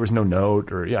like, there was no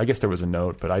note, or, yeah, I guess there was a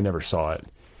note, but I never saw it.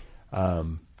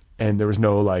 And there was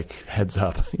no, like, heads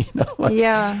up, you know? Like,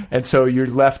 yeah. And so you're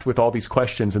left with all these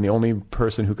questions, and the only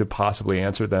person who could possibly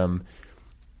answer them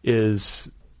is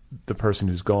the person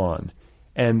who's gone.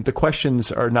 And the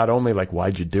questions are not only like,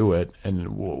 why'd you do it, and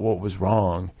what was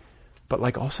wrong, but,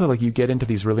 like, also, like, you get into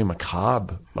these really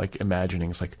macabre, like,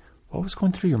 imaginings, like, what was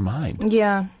going through your mind?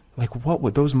 Yeah. Like, what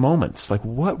were those moments? Like,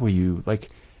 what were you, like...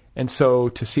 And so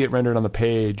to see it rendered on the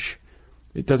page,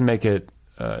 it doesn't make it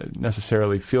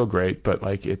necessarily feel great, but,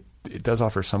 like, it does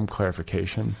offer some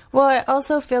clarification. Well, I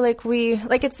also feel like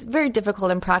it's very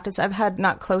difficult in practice. I've had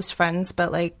not close friends,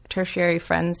 but, like, tertiary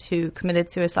friends who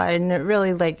committed suicide, and it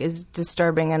really, like, is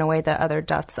disturbing in a way that other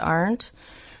deaths aren't.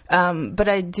 But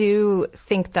I do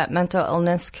think that mental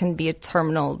illness can be a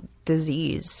terminal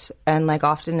disease, and, like,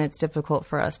 often it's difficult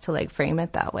for us to, like, frame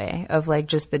it that way, of, like,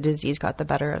 just the disease got the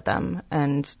better of them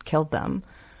and killed them.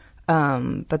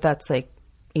 But that's, like,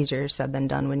 easier said than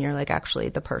done when you're, like, actually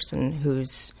the person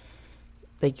who's,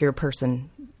 like, your person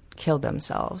killed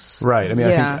themselves. Right. I mean,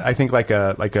 yeah. I think like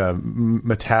a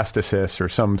metastasis or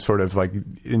some sort of, like,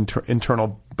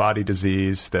 internal body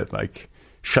disease that, like,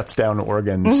 shuts down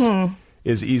organs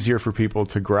is easier for people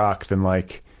to grok than,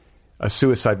 like, a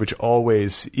suicide, which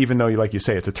always, even though, like you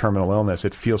say, it's a terminal illness,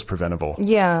 it feels preventable.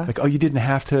 Yeah. Like, oh, you didn't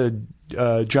have to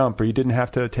jump, or you didn't have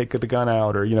to take the gun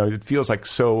out, or, you know, it feels like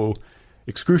so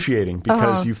excruciating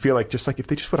because you feel like, just like, if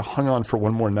they just would have hung on for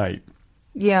one more night.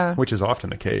 Yeah. Which is often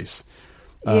the case.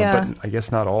 Yeah. But I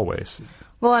guess not always.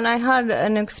 Well, and I had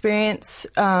an experience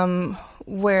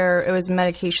where it was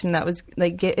medication that was,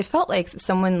 like, it felt like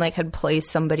someone, like, had placed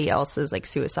somebody else's, like,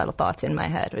 suicidal thoughts in my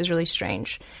head. It was really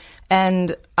strange.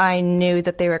 And I knew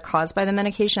that they were caused by the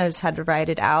medication. I just had to write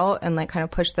it out and, like, kind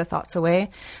of push the thoughts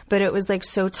away. But it was, like,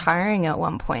 so tiring at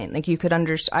one point. Like, I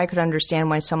could understand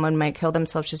why someone might kill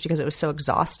themselves just because it was so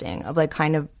exhausting, of, like,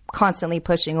 kind of constantly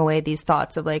pushing away these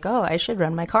thoughts of, like, oh, I should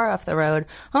run my car off the road.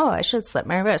 Oh, I should slit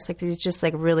my wrist. Like, these just,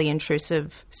 like, really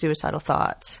intrusive suicidal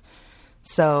thoughts.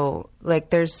 So,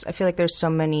 like, I feel like there's so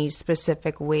many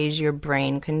specific ways your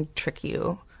brain can trick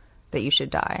you that you should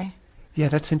die. Yeah,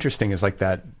 that's interesting, is, like,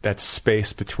 that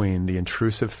space between the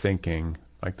intrusive thinking,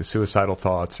 like the suicidal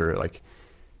thoughts, or, like,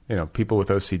 you know, people with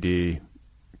OCD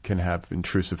can have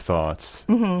intrusive thoughts.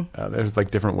 There's,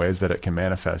 like, different ways that it can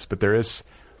manifest, but there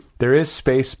is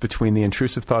space between the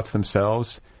intrusive thoughts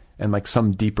themselves and, like,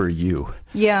 some deeper you.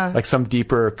 Yeah. Like some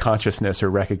deeper consciousness or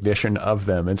recognition of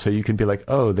them. And so you can be like,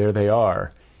 oh, there they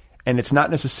are. And it's not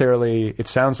necessarily, it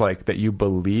sounds like that you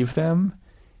believe them.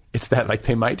 It's that, like,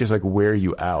 they might just, like, wear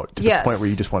you out to the point where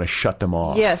you just want to shut them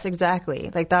off. Yes, exactly.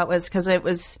 Like, that was because I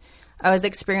was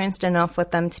experienced enough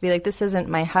with them to be like, this isn't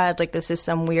my head. Like, this is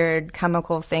some weird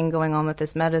chemical thing going on with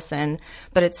this medicine.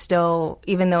 But it's still,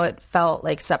 even though it felt,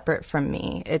 like, separate from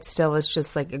me, it still was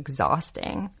just, like,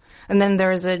 exhausting. And then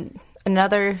there was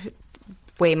another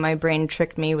way my brain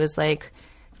tricked me, was, like,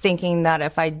 thinking that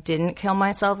if I didn't kill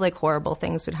myself, like, horrible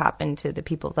things would happen to the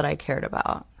people that I cared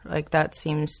about. Like, that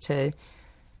seems to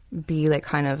be, like,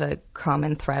 kind of a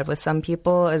common thread with some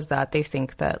people, is that they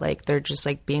think that, like, they're just,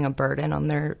 like, being a burden on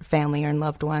their family or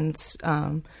loved ones,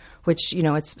 which, you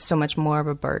know, it's so much more of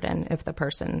a burden if the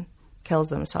person kills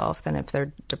themselves than if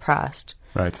they're depressed.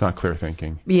 Right, it's not clear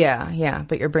thinking. Yeah,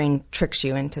 but your brain tricks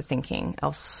you into thinking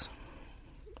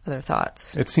other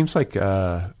thoughts. It seems like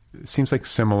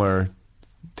similar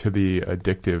to the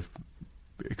addictive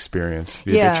experience,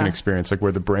 the addiction experience, like,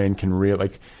 where the brain can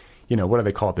like, you know, what do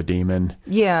they call it? The demon.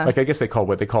 Yeah. Like, I guess they call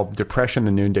depression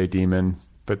the noonday demon,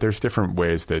 but there's different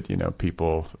ways that, you know,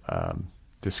 people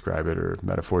describe it, or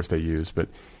metaphors they use. But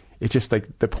it's just,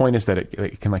 like, the point is that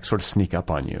it can, like, sort of sneak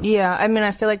up on you. Yeah. I mean,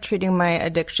 I feel like treating my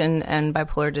addiction and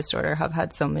bipolar disorder have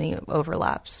had so many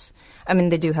overlaps. I mean,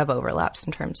 they do have overlaps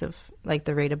in terms of, like,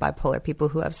 the rate of bipolar people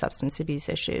who have substance abuse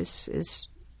issues is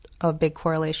a big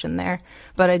correlation there.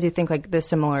 But I do think, like, the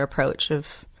similar approach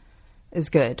is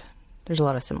good. There's a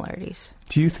lot of similarities.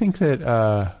 Do you think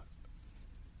that,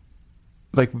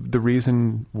 like, the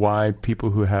reason why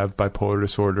people who have bipolar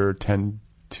disorder tend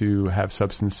to have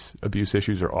substance abuse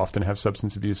issues, or often have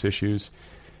substance abuse issues?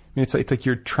 I mean, it's like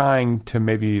you're trying to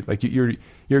maybe, like, you're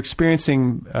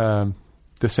experiencing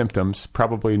the symptoms,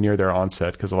 probably near their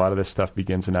onset, because a lot of this stuff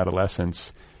begins in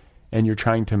adolescence, and you're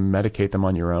trying to medicate them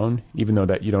on your own, even though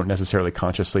that you don't necessarily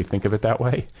consciously think of it that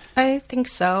way? I think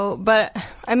so. But,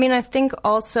 I mean, I think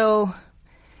also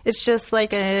it's just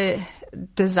like a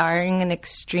desiring an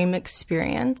extreme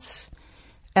experience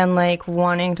and like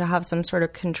wanting to have some sort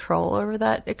of control over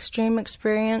that extreme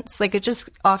experience. Like, it just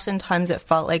oftentimes it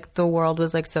felt like the world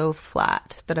was like so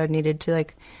flat that I needed to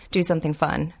like do something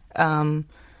fun.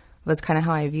 Was kind of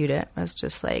how I viewed it. I was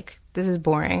just like, this is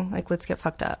boring. Like, let's get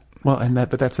fucked up. Well,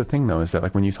 but that's the thing, though, is that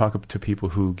like when you talk to people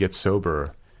who get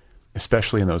sober,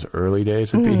 especially in those early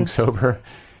days of being sober,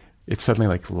 it's suddenly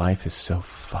like life is so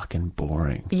fucking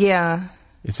boring. Yeah.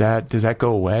 Does that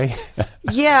go away?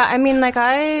 Yeah, I mean, like,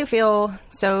 I feel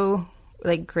so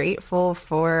like grateful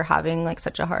for having like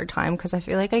such a hard time, because I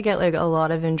feel like I get like a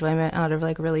lot of enjoyment out of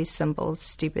like really simple,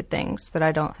 stupid things that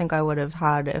I don't think I would have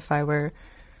had if I were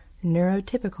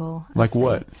neurotypical. Like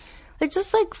what? Like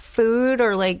just like food,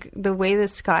 or like the way the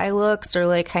sky looks, or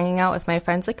like hanging out with my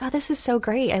friends. Like, oh, this is so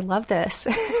great. I love this.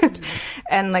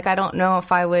 And like, I don't know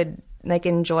if I would like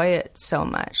enjoy it so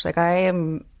much. Like, I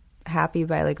am happy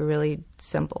by like really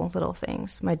simple little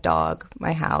things. My dog,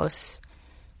 my house,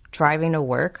 driving to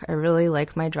work. I really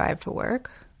like my drive to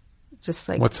work. Just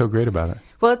like, what's so great about it?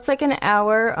 Well, it's like an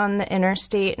hour on the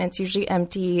interstate, and it's usually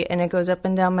empty, and it goes up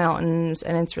and down mountains,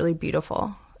 and it's really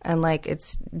beautiful. And like,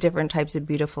 it's different types of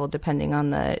beautiful depending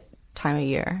on the time of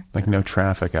year. Like no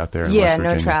traffic out there in West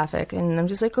Virginia. No traffic. And I'm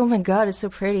just like, oh my God, it's so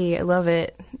pretty. I love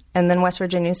it. And then West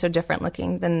Virginia is so different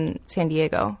looking than San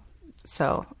Diego.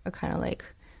 So I kind of like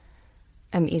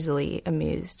am easily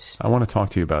amused. I want to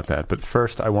talk to you about that. But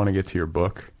first, I want to get to your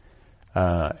book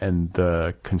and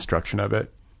the construction of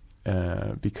it,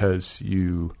 because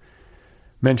you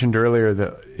mentioned earlier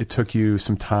that it took you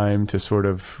some time to sort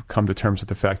of come to terms with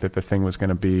the fact that the thing was going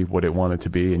to be what it wanted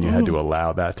to be, and you had to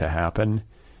allow that to happen.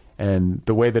 And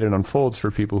the way that it unfolds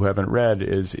for people who haven't read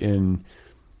is in,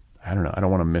 I don't know, I don't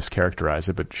want to mischaracterize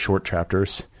it, but short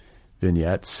chapters,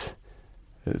 vignettes.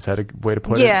 Is that a way to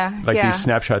put it? Yeah. Like these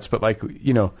snapshots, but like,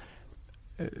 you know,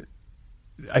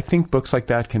 I think books like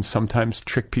that can sometimes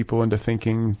trick people into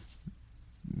thinking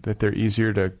that they're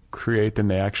easier to create than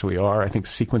they actually are. I think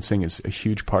sequencing is a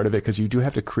huge part of it, because you do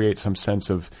have to create some sense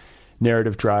of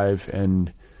narrative drive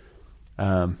and,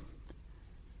 Yeah,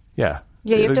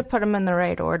 you have to put them in the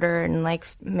right order and like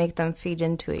make them feed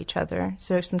into each other.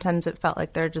 So sometimes it felt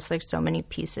like there are just like so many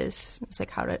pieces. It's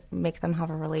like how to make them have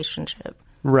a relationship.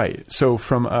 Right. So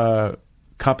from a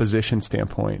composition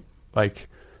standpoint, like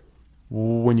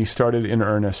when you started in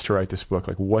earnest to write this book,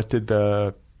 like what did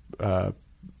the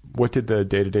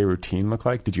day-to-day routine look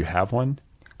like? Did you have one?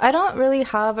 I don't really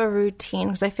have a routine,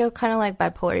 because I feel kind of like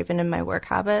bipolar even in my work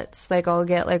habits. Like, I'll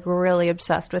get like really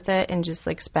obsessed with it and just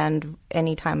like spend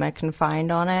any time I can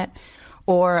find on it,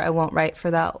 or I won't write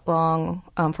for that long,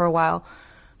 for a while.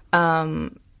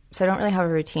 So I don't really have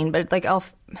a routine, but like I'll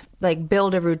like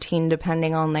build a routine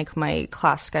depending on like my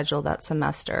class schedule that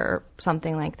semester or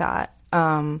something like that.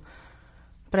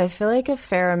 But I feel like a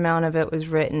fair amount of it was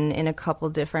written in a couple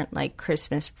different like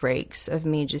Christmas breaks of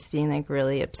me just being like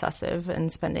really obsessive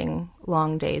and spending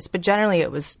long days. But generally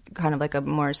it was kind of like a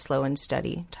more slow and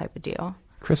steady type of deal.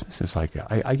 Christmas is like,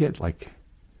 I get like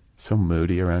so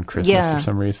moody around Christmas for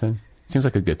some reason. It seems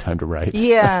like a good time to write.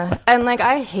 Yeah. And like,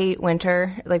 I hate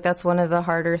winter. Like, that's one of the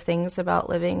harder things about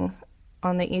living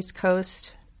on the East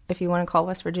Coast, if you want to call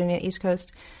West Virginia the East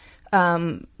Coast.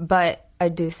 But I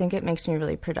do think it makes me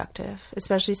really productive,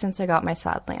 especially since I got my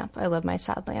sad lamp. I love my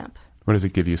sad lamp. What does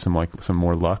it give you? Some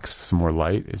more lux, some more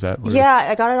light? Is that what Yeah,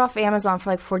 I got it off Amazon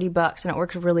for like $40 and it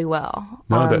works really well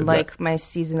on my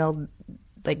seasonal,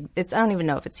 like, I don't even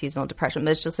know if it's seasonal depression,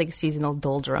 but it's just like seasonal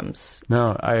doldrums.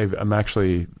 No, I'm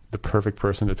actually the perfect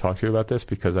person to talk to about this,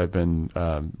 because I've been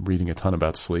reading a ton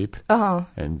about sleep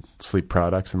and sleep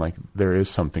products, and like there is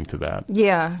something to that.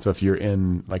 Yeah. So if you're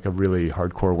in like a really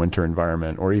hardcore winter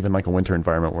environment, or even like a winter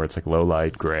environment where it's like low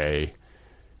light, gray,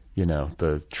 you know,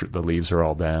 the leaves are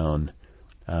all down,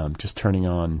 just turning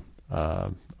on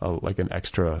having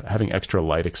extra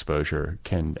light exposure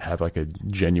can have like a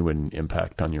genuine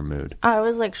impact on your mood. I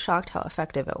was like shocked how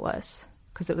effective it was,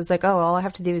 because it was like, oh, all I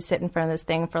have to do is sit in front of this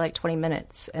thing for like 20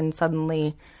 minutes and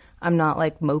suddenly I'm not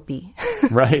like mopey.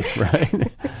 Right.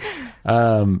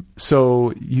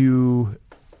 So you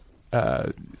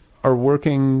are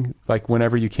working like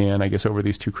whenever you can, I guess, over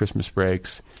these 2 Christmas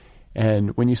breaks.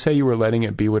 And when you say you were letting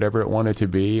it be whatever it wanted to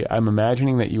be, I'm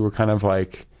imagining that you were kind of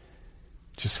like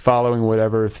just following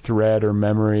whatever thread or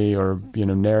memory or, you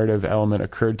know, narrative element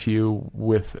occurred to you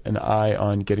with an eye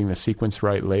on getting the sequence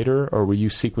right later, or were you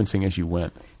sequencing as you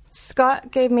went?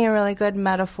 Scott gave me a really good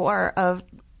metaphor of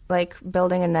like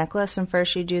building a necklace, and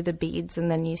first you do the beads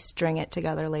and then you string it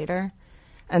together later.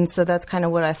 And so that's kind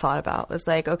of what I thought about, was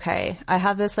like, okay, I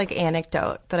have this like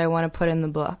anecdote that I want to put in the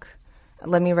book.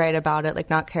 Let me write about it, like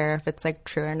not care if it's like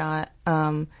true or not,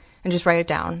 and just write it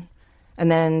down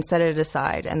and then set it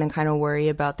aside and then kind of worry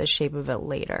about the shape of it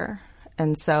later.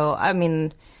 And so, I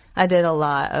mean, I did a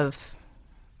lot of,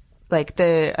 like,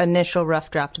 the initial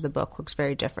rough draft of the book looks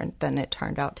very different than it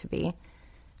turned out to be.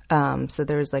 So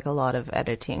there was like a lot of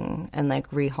editing and like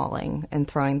rehauling and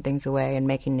throwing things away and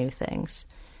making new things.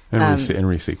 And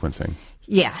resequencing.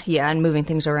 Yeah, and moving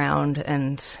things around,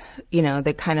 and, you know,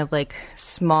 the kind of like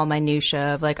small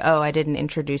minutia of like, oh, I didn't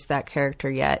introduce that character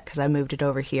yet because I moved it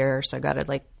over here, so I got to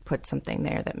like put something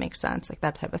there that makes sense, like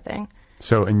that type of thing.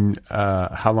 So, and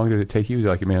how long did it take you?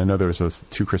 Like, I mean, I know there was those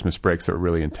 2 Christmas breaks that were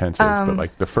really intensive, but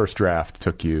like the first draft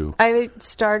took you. I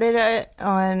started it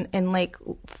in like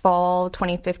fall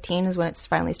 2015 is when it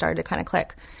finally started to kind of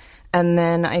click. And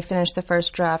then I finished the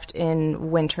first draft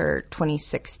in winter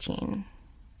 2016.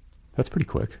 That's pretty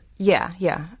quick. Yeah.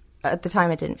 At the time,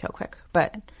 it didn't feel quick,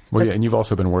 but. Well, yeah, and you've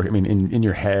also been working, I mean, in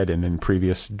your head and in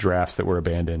previous drafts that were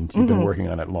abandoned, you've been working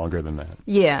on it longer than that.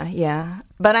 Yeah.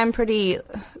 But I'm pretty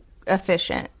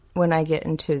efficient when I get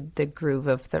into the groove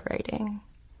of the writing.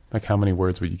 Like, how many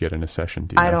words would you get in a session?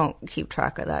 Do you know? I don't keep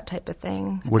track of that type of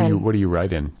thing. What do you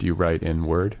write in? Do you write in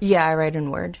Word? Yeah, I write in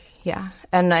Word. Yeah,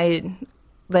 and I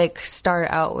like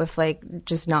start out with like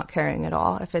just not caring at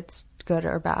all if it's good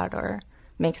or bad or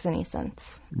makes any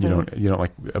sense. You don't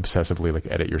like obsessively like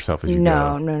edit yourself as you go?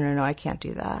 go? No, I can't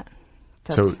do that.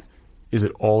 So is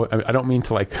it all, I don't mean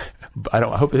to like, I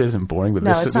hope it isn't boring, but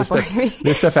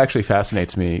this stuff actually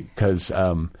fascinates me because,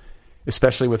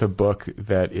 especially with a book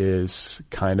that is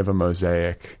kind of a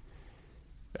mosaic,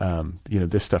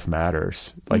 this stuff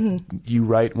matters. Like you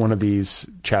write one of these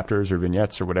chapters or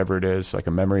vignettes or whatever it is, like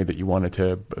a memory that you wanted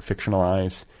to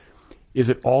fictionalize. Is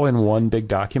it all in one big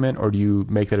document, or do you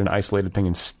make it an isolated thing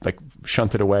and like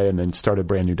shunt it away and then start a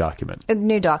brand new document?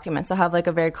 New documents. I have like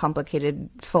a very complicated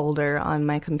folder on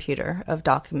my computer of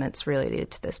documents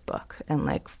related to this book and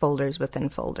like folders within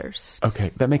folders.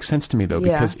 Okay, that makes sense to me though,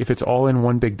 because if it's all in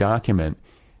one big document,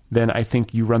 then I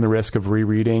think you run the risk of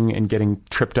rereading and getting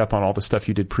tripped up on all the stuff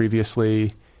you did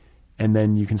previously. And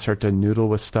then you can start to noodle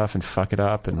with stuff and fuck it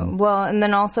up. And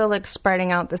then also like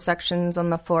spreading out the sections on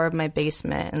the floor of my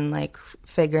basement and like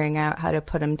figuring out how to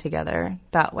put them together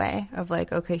that way of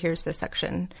like, okay, here's this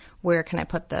section. Where can I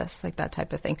put this? Like that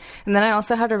type of thing. And then I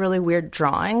also had a really weird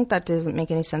drawing that doesn't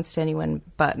make any sense to anyone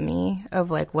but me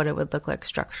of like what it would look like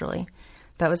structurally.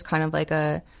 That was kind of like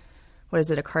a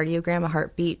cardiogram, a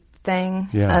heartbeat thing.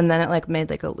 Yeah. And then it like made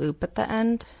like a loop at the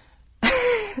end.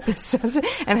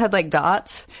 And had like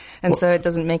dots, and so it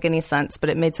doesn't make any sense, but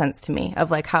it made sense to me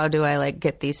of like, how do I like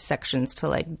get these sections to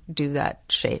like do that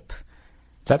shape?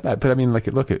 But I mean, like,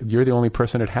 look, you're the only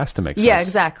person it has to make sense. Yeah,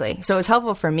 exactly. So it's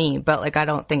helpful for me, but like I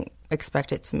don't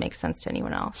expect it to make sense to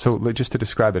anyone else. So just to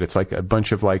describe it, it's like a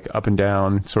bunch of like up and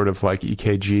down sort of like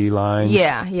EKG lines.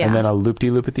 Yeah. And then a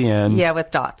loop-de-loop at the end. Yeah,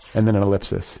 with dots. And then an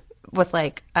ellipsis. With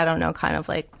like, I don't know, kind of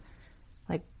like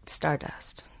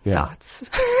stardust. Yeah. Dots.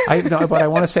 But I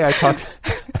want to say I talked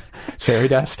fairy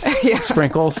dust,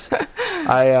 sprinkles.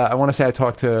 I want to say I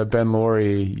talked to Ben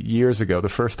Laurie years ago, the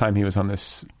first time he was on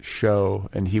this show,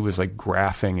 and he was like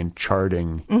graphing and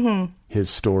charting his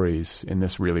stories in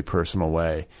this really personal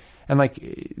way, and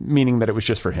like meaning that it was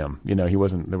just for him. You know,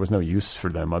 there was no use for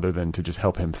them other than to just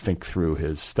help him think through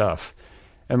his stuff,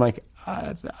 and like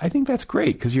I think that's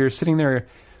great because you're sitting there.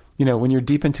 You know, when you're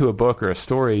deep into a book or a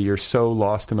story, you're so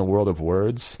lost in the world of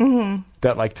words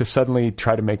that like to suddenly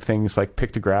try to make things like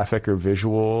pictographic or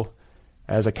visual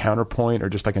as a counterpoint or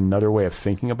just like another way of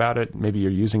thinking about it. Maybe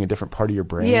you're using a different part of your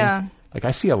brain. Yeah. Like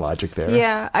I see a logic there.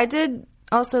 Yeah. I did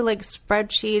also like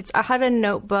spreadsheets. I had a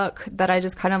notebook that I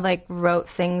just kind of like wrote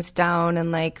things down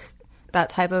and like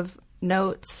that type of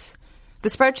notes. The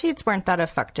spreadsheets weren't that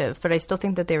effective, but I still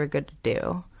think that they were good to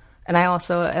do. And I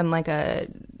also am like a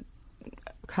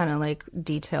kind of like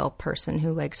detail person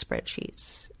who likes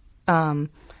spreadsheets.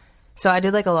 So I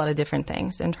did like a lot of different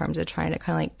things in terms of trying to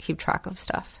kind of like keep track of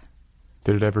stuff.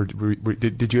 Did it ever?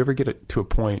 Did you ever get it to a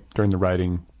point during the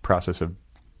writing process of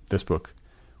this book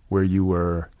where you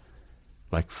were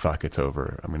like, "Fuck, it's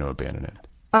over. I'm going to abandon it"?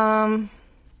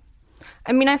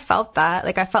 I mean, I felt that.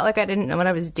 Like, I felt like I didn't know what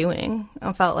I was doing.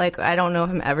 I felt like I don't know if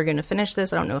I'm ever going to finish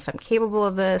this. I don't know if I'm capable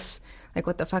of this. Like,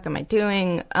 what the fuck am I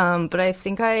doing? But I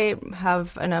think I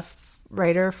have enough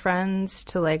writer friends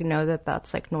to like know that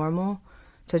that's like normal,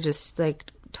 to just like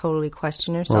totally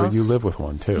question yourself. Well, you live with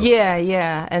one too.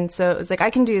 Yeah. And so it was like, I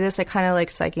can do this. I kind of like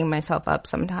psyching myself up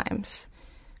sometimes.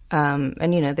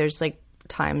 And, you know, there's like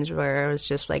times where I was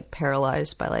just like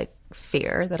paralyzed by like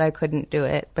fear that I couldn't do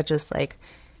it, but just like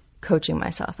coaching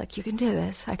myself, like, you can do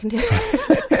this. I can do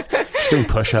it. Just doing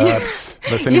push-ups,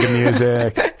 listening to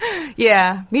music.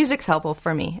 Yeah. Music's helpful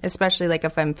for me, especially like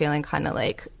if I'm feeling kind of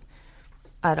like,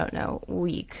 I don't know,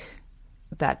 weak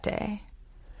that day.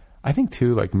 I think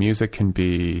too, like music can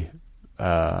be,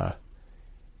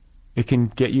 it can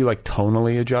get you like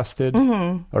tonally adjusted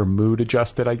or mood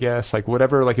adjusted, I guess. Like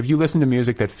whatever, like if you listen to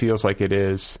music that feels like it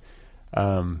is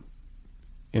in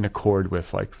accord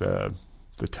with like the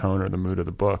tone or the mood of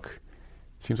the book,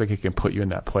 it seems like it can put you in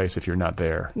that place if you're not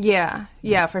there.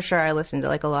 Yeah, for sure. I listened to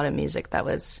like a lot of music that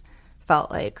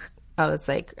felt like I was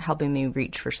like helping me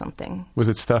reach for something. Was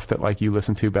it stuff that like you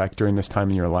listened to back during this time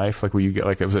in your life? Like were you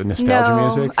like, was it nostalgia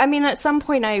music? I mean, at some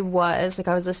point I was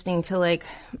listening to like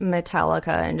Metallica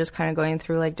and just kind of going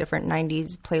through like different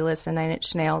 90s playlists and Nine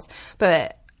Inch Nails.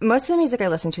 But most of the music I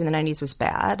listened to in the 90s was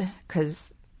bad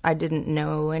because I didn't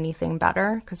know anything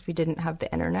better because we didn't have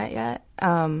the internet yet.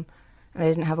 And I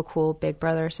didn't have a cool big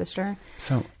brother or sister.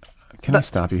 So can I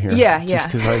stop you here? Yeah.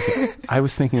 Just because like I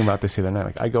was thinking about this the other night.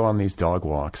 Like I go on these dog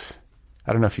walks.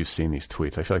 I don't know if you've seen these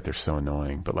tweets. I feel like they're so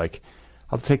annoying. But like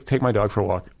I'll take my dog for a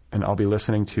walk and I'll be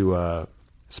listening to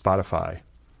Spotify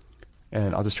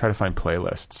and I'll just try to find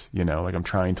playlists, you know, like I'm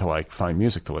trying to like find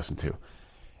music to listen to.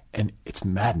 And it's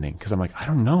maddening because I'm like, I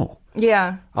don't know.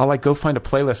 Yeah. I'll like go find a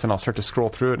playlist and I'll start to scroll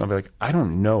through it and I'll be like, I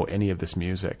don't know any of this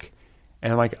music.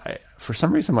 And like, for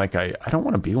some reason, like I don't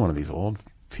want to be one of these old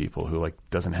people who like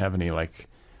doesn't have any like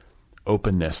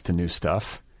openness to new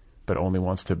stuff, but only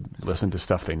wants to listen to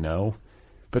stuff they know.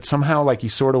 But somehow like you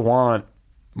sort of want,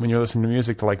 when you're listening to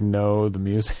music, to like know the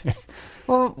music.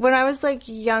 Well, when I was like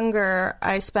younger,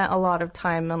 I spent a lot of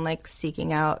time on like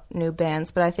seeking out new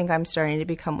bands, but I think I'm starting to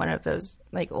become one of those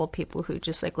like old people who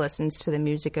just like listens to the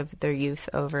music of their youth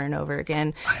over and over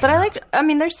again. I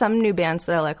mean, there's some new bands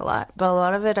that I like a lot, but a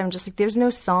lot of it I'm just like, there's no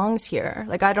songs here.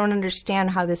 Like, I don't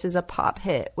understand how this is a pop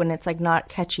hit when it's like not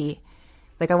catchy.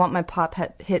 Like, I want my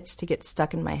pop hits to get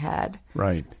stuck in my head.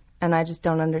 Right. And I just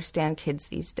don't understand kids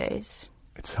these days.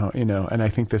 It's how, you know, and I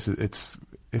think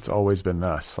it's always been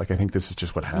thus. Like, I think this is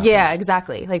just what happens. Yeah,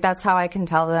 exactly. Like, that's how I can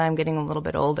tell that I'm getting a little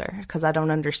bit older, because I don't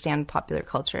understand popular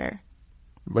culture.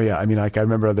 But yeah, I mean, like, I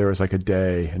remember there was like a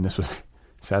day, and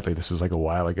sadly, this was like a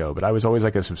while ago, but I was always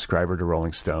like a subscriber to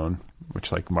Rolling Stone,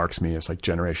 which like marks me as like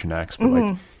Generation X. But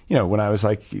like, you know, when I was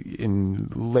like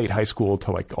in late high school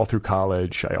to like all through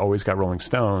college, I always got Rolling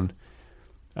Stone.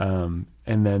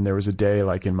 And then there was a day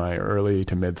like in my early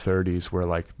to mid 30s where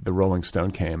like the Rolling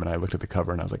Stone came and I looked at the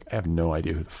cover and I was like, I have no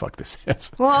idea who the fuck this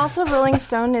is. Well, also Rolling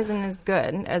Stone isn't as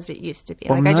good as it used to be.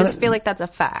 Like, I just feel like that's a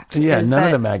fact. Yeah, none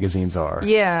of the magazines are.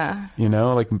 Yeah. You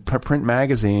know, like print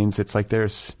magazines, it's like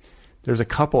there's a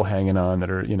couple hanging on that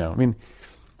are, you know, I mean,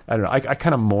 I don't know. I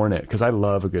kind of mourn it because I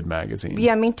love a good magazine.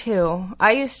 Yeah, me too.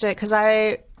 I used to, because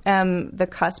I am the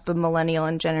cusp of Millennial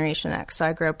and Generation X, so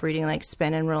I grew up reading like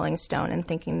Spin and Rolling Stone and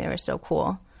thinking they were so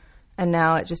cool. And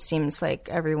now it just seems like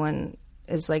everyone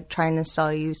is like trying to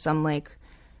sell you some like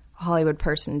Hollywood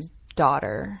person's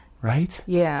daughter. Right?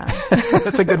 Yeah.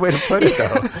 That's a good way to put it,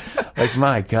 though. Like,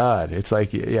 my God. It's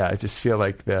like, yeah, I just feel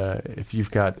like if you've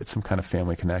got some kind of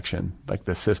family connection, like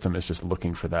the system is just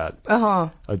looking for that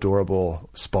adorable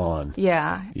spawn.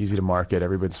 Yeah. Easy to market.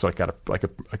 Everybody's like got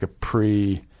a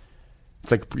pre... It's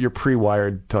like you're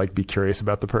pre-wired to like be curious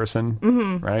about the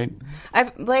person, right?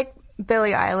 I've like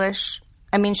Billie Eilish.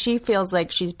 I mean, she feels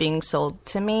like she's being sold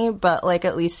to me, but like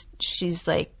at least she's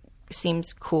like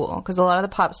seems cool. Because a lot of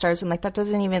the pop stars, I'm like, that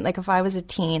doesn't even, like, if I was a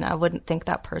teen, I wouldn't think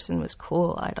that person was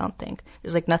cool. I don't think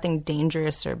there's like nothing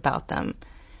dangerous about them.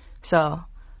 So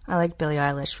I like Billie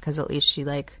Eilish because at least she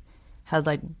like had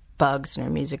like bugs in her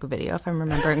music video, if I'm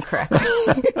remembering correctly.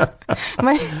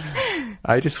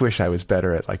 I just wish I was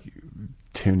better at like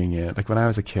tuning in. Like when I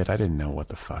was a kid, I didn't know what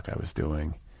the fuck I was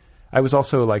doing. I was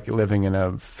also like living in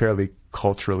a fairly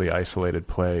culturally isolated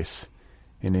place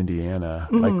in Indiana.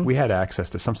 Like we had access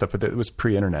to some stuff, but it was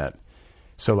pre-internet.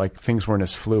 So like things weren't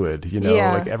as fluid, you know,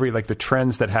 like the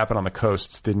trends that happen on the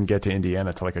coasts didn't get to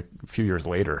Indiana till like a few years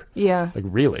later. Yeah. Like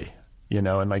really, you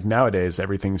know, and like nowadays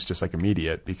everything's just like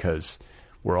immediate because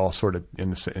we're all sort of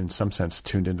in some sense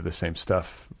tuned into the same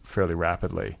stuff fairly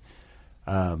rapidly.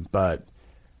 But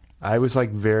I was like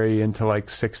very into like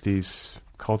 60s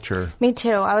culture. Me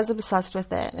too. I was obsessed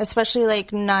with it, especially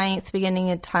like 9th,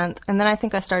 beginning of 10th. And then I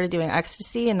think I started doing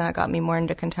ecstasy, and that got me more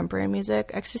into contemporary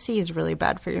music. Ecstasy is really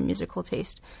bad for your musical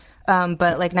taste.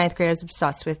 But like 9th grade, I was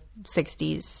obsessed with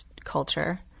 60s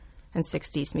culture. and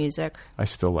 60s music. I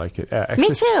still like it. Me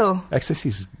too.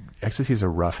 Ecstasy's a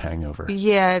rough hangover.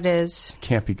 Yeah, it is.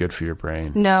 Can't be good for your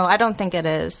brain. No, I don't think it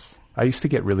is. I used to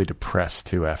get really depressed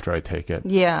too after I take it.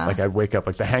 Yeah. Like I'd wake up,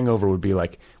 like the hangover would be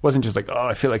like, it wasn't just like, oh,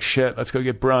 I feel like shit, let's go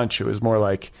get brunch. It was more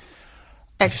like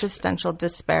existential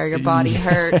despair. Your body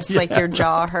hurts, like your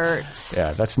jaw hurts.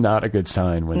 Yeah, that's not a good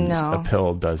sign when a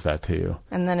pill does that to you.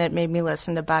 And then it made me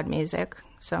listen to bad music.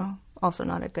 So also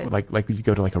not a good. Like you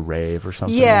go to like a rave or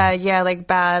something. Yeah, like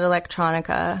bad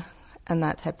electronica and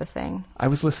that type of thing. I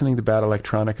was listening to bad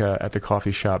electronica at the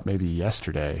coffee shop maybe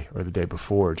yesterday or the day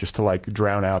before, just to like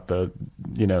drown out the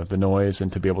noise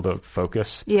and to be able to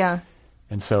focus. Yeah.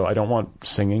 And so I don't want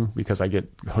singing because I get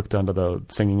hooked onto the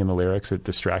singing and the lyrics. It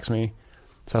distracts me.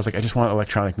 So I was like, I just want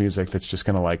electronic music that's just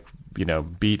going to like,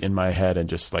 beat in my head and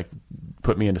just like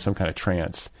put me into some kind of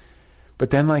trance.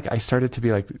 But then like I started to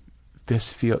be like,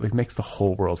 it makes the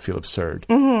whole world feel absurd.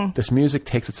 Mm-hmm. This music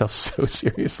takes itself so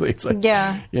seriously. It's like,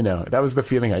 that was the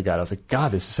feeling I got. I was like,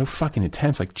 God, this is so fucking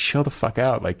intense. Like, chill the fuck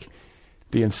out. Like,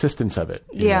 the insistence of it.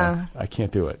 You know? I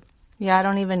can't do it. Yeah, I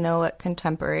don't even know what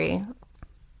contemporary,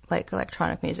 like,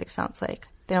 electronic music sounds like.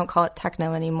 They don't call it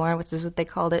techno anymore, which is what they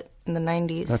called it in the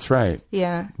 90s. That's right.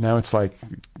 Yeah. Now it's like...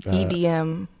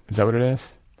 EDM. Is that what it is?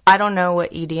 I don't know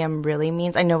what EDM really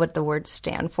means. I know what the words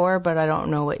stand for, but I don't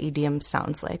know what EDM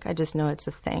sounds like. I just know it's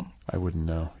a thing. I wouldn't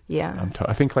know. Yeah.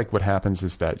 I think like what happens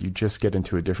is that you just get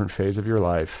into a different phase of your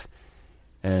life,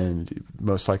 and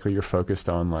most likely you're focused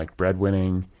on like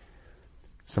breadwinning,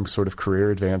 some sort of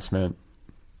career advancement,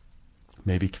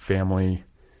 maybe family,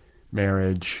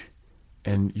 marriage,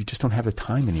 and you just don't have the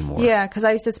time anymore. Yeah, because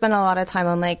I used to spend a lot of time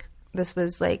on like, this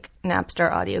was like Napster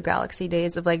Audio Galaxy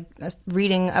days of like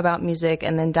reading about music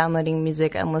and then downloading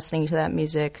music and listening to that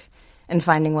music and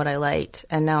finding what I liked.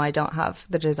 And now I don't have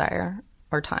the desire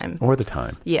or time. Or the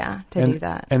time. Yeah, to do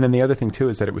that. And then the other thing too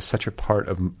is that it was such a part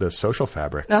of the social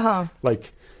fabric. Uh-huh.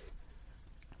 Like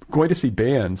going to see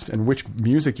bands and which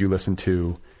music you listen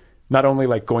to, not only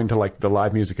like going to like the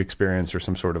live music experience or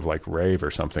some sort of like rave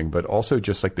or something, but also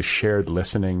just like the shared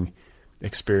listening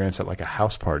experience at like a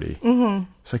house party. Mm-hmm.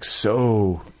 It's like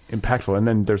so impactful. And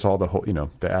then there's all the whole,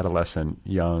 the adolescent,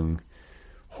 young,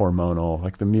 hormonal,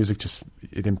 like the music just,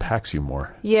 it impacts you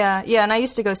more. Yeah. Yeah. And I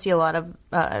used to go see a lot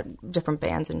of different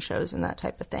bands and shows and that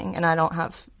type of thing. And I don't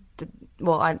have,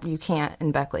 you can't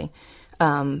in Beckley.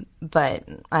 But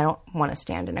I don't want to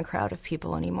stand in a crowd of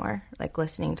people anymore, like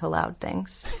listening to loud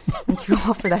things. I'm too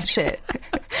old for that shit.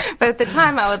 But at the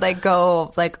time I would like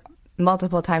go like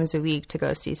multiple times a week to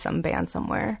go see some band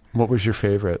somewhere. What was your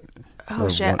favorite? Oh,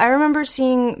 shit. I remember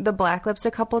seeing the Black Lips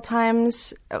a couple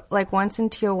times, like once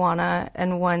in Tijuana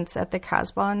and once at the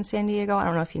Casbah in San Diego. I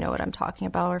don't know if you know what I'm talking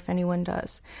about or if anyone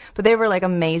does. But they were like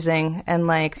amazing and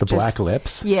like... The Black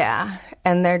Lips? Yeah.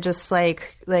 And they're just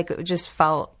like it just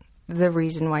felt the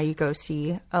reason why you go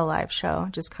see a live show.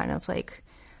 Just kind of like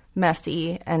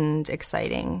messy and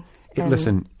exciting.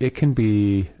 Listen, it can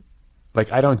be...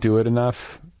 Like, I don't do it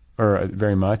enough... or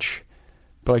very much,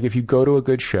 but like if you go to a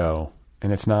good show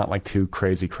and it's not like too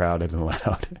crazy crowded and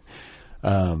loud,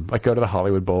 like go to the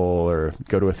Hollywood Bowl or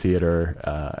go to a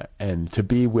theater, and to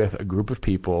be with a group of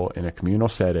people in a communal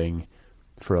setting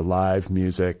for a live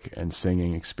music and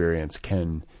singing experience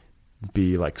can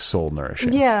be like soul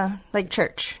nourishing. Yeah, like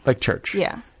church. Like church.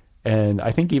 Yeah. And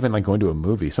I think even like going to a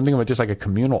movie, something about just like a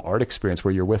communal art experience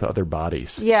where you're with other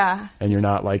bodies. Yeah. And you're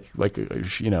not like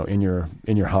in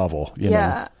your hovel. You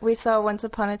know? We saw Once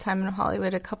Upon a Time in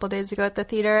Hollywood a couple days ago at the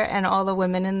theater, and all the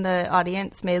women in the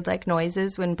audience made like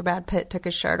noises when Brad Pitt took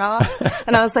his shirt off.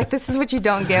 And I was like, this is what you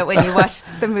don't get when you watch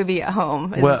the movie at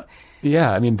home. Well,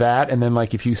 yeah, I mean that, and then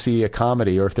like if you see a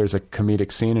comedy or if there's a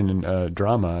comedic scene in a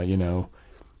drama,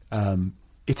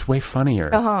 it's way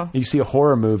funnier. Uh-huh. You see a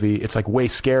horror movie, it's like way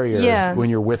scarier when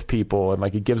you're with people, and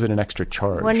like it gives it an extra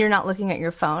charge. When you're not looking at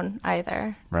your phone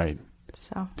either. Right.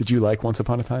 So. Did you like Once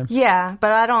Upon a Time? Yeah,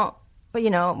 but I don't.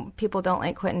 But people don't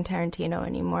like Quentin Tarantino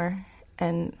anymore,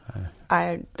 and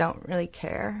I don't really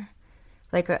care.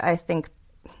 Like I think,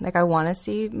 like I want to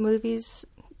see movies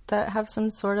that have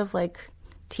some sort of like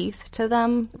teeth to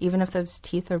them, even if those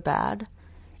teeth are bad.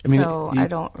 I mean, so I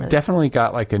don't really. Definitely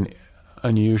got like an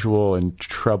unusual and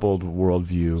troubled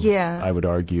worldview, I would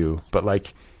argue, but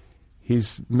like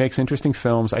makes interesting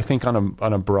films. I think on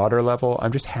a broader level,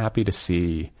 I'm just happy to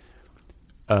see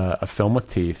a film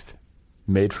with teeth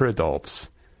made for adults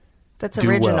that's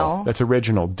original. Well. That's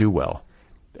original, do well.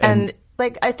 And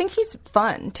like I think he's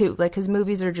fun too. Like his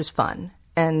movies are just fun.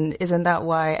 And isn't that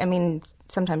why, I mean,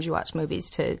 sometimes you watch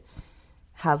movies to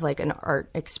have like an art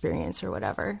experience or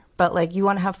whatever, but like you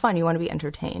want to have fun, you want to be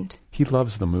entertained. He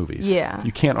loves the movies. Yeah,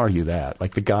 you can't argue that.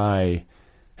 Like the guy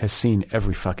has seen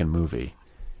every fucking movie.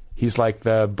 He's like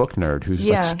the book nerd who's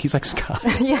he's like Scott.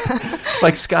 Yeah.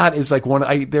 Like Scott is like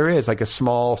there is like a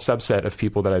small subset of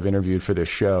people that I've interviewed for this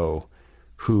show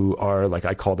who are like,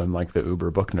 I call them like the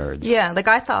uber book nerds. Yeah, like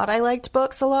I thought I liked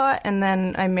books a lot, and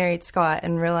then I married Scott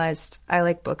and realized I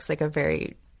like books like a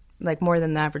very, like more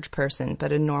than the average person,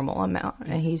 but a normal amount.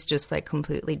 And he's just like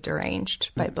completely deranged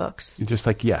by books. Just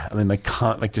like, I mean,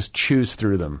 like just chews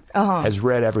through them, has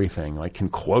read everything, like can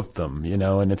quote them,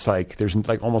 and it's like, there's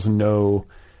like almost no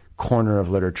corner of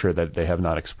literature that they have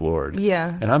not explored.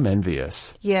 Yeah. And I'm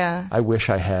envious. Yeah. I wish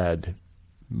I had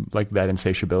like that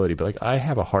insatiability, but like I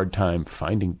have a hard time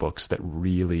finding books that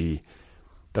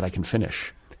I can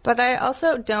finish. But I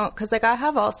also don't, because like I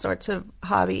have all sorts of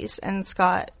hobbies, and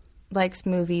Scott likes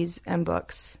movies and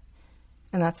books,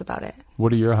 and that's about it.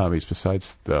 What are your hobbies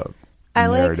besides the I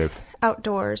narrative? like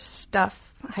outdoors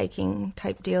stuff, hiking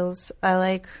type deals. I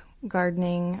like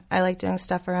gardening. I like doing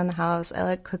stuff around the house. I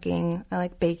like cooking. I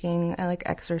like baking. I like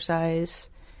exercise.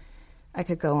 I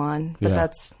could go on, but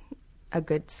that's a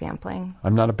good sampling.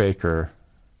 I'm not a baker.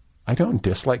 I don't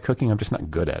dislike cooking. I'm just not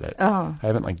good at it. I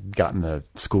haven't like gotten the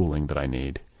schooling that I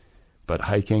need. But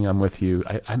hiking, I'm with you.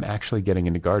 I'm actually getting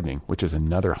into gardening, which is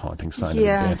another haunting sign of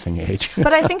advancing age.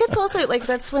 But I think it's also like,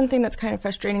 that's one thing that's kind of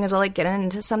frustrating is I'll like get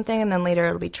into something and then later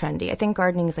it'll be trendy. I think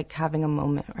gardening is like having a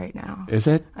moment right now. Is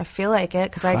it? I feel like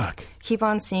it because I keep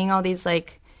on seeing all these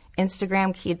like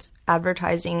Instagram kids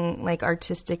advertising like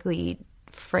artistically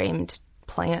framed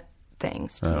plant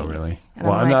things to me. Really? And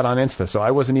Well, I'm not on Insta, so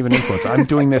I wasn't even influenced. I'm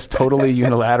doing this totally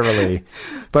unilaterally.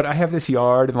 But I have this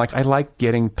yard, and like I like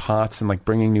getting pots and like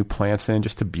bringing new plants in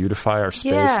just to beautify our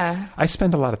space. Yeah. I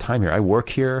spend a lot of time here. I work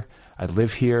here. I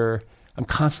live here. I'm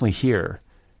constantly here.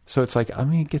 So it's like,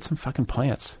 I'm going to get some fucking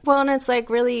plants. Well, and it's like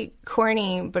really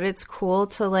corny, but it's cool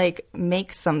to like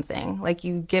make something. Like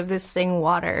you give this thing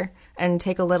water and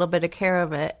take a little bit of care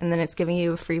of it, and then it's giving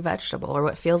you a free vegetable or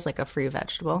what feels like a free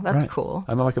vegetable. That's cool.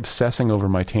 I'm like obsessing over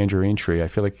my tangerine tree. I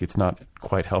feel like it's not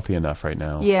quite healthy enough right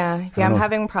now. Yeah. I'm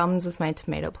having problems with my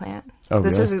tomato plant. Oh,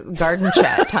 this really? is garden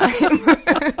chat time.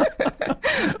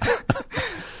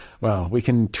 Well, we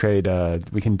can trade,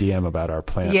 we can DM about our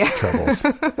plant troubles.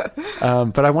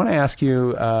 But I want to ask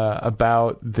you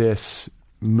about this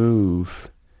move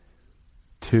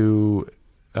to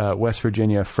West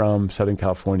Virginia from Southern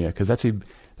California, because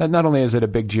that not only is it a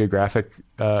big geographic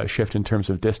shift in terms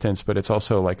of distance, but it's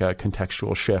also like a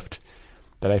contextual shift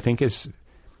that I think is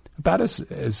about as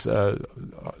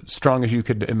strong as you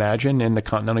could imagine in the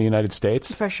continental United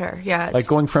States. For sure, yeah. Like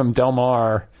going from Del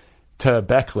Mar to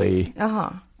Beckley.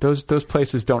 Those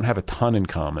places don't have a ton in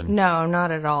common. No,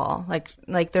 not at all.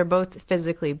 Like they're both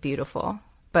physically beautiful,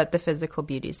 but the physical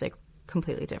beauty is like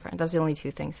completely different. That's the only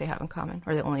two things they have in common,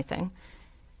 or the only thing.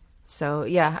 So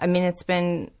yeah, I mean, it's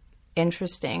been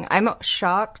interesting. I'm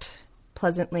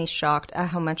pleasantly shocked at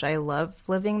how much I love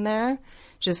living there,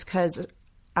 just because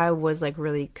I was like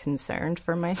really concerned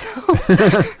for myself.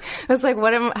 I was like,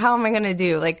 how am I going to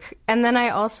do? Like, and then I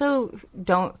also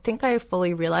don't think I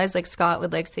fully realized, like Scott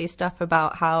would like say stuff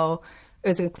about how it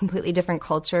was a completely different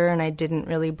culture, and I didn't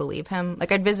really believe him.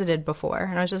 Like I'd visited before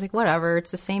and I was just like, whatever,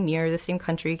 it's the same year, the same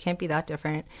country, can't be that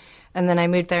different. And then I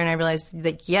moved there and I realized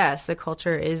like, yes, the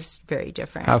culture is very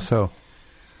different. How so?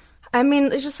 I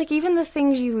mean, it's just like even the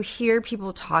things you hear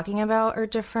people talking about are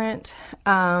different.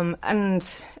 And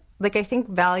like, I think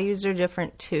values are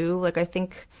different too. Like, I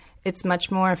think it's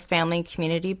much more family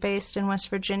community based in West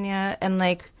Virginia. And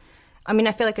like, I mean,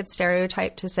 I feel like it's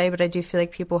stereotyped to say, but I do feel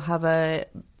like people have a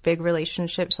big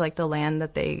relationship to like the land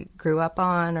that they grew up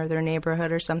on or their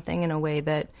neighborhood or something in a way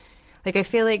that, like, I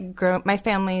feel like my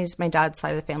dad's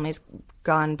side of the family's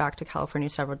gone back to California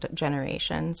several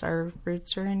generations. Our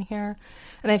roots are in here.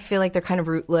 And I feel like they're kind of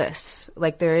rootless.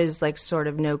 Like there is like sort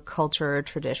of no culture or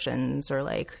traditions or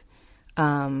like,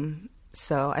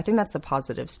 so I think that's the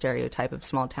positive stereotype of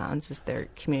small towns is their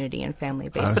community and family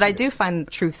based. But I do find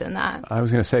truth in that. I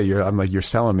was going to say, you're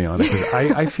selling me on it because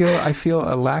I feel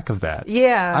a lack of that.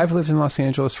 Yeah. I've lived in Los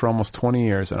Angeles for almost 20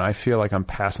 years and I feel like I'm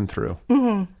passing through.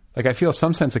 Mm-hmm. Like I feel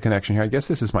some sense of connection here. I guess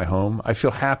this is my home. I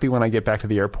feel happy when I get back to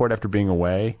the airport after being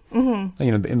away. Mm-hmm.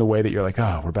 You know, in the way that you're like,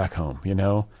 oh, we're back home, you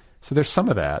know? So there's some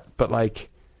of that, but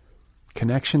like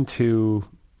connection to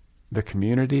the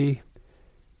community,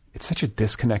 it's such a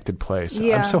disconnected place.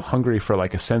 Yeah. I'm so hungry for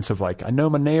like a sense of like, I know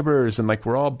my neighbors and like,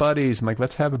 we're all buddies and like,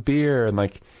 let's have a beer. And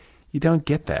like, you don't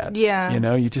get that. Yeah. You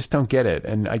know, you just don't get it.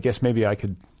 And I guess maybe I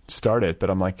could start it, but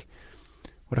I'm like,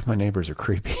 what if my neighbors are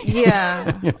creepy?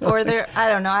 Yeah. You know? Or I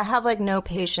don't know. I have like no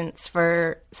patience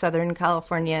for Southern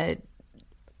California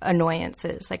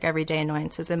annoyances, like everyday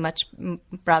annoyances. I'd much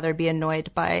rather be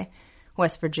annoyed by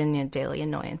West Virginia daily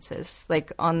annoyances.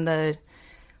 Like on the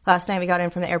last night we got in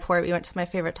from the airport, we went to my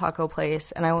favorite taco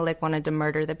place, and I like wanted to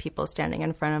murder the people standing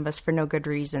in front of us for no good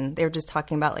reason. They were just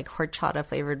talking about like horchata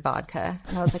flavored vodka,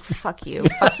 and I was like, "Fuck you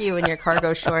in your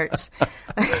cargo shorts."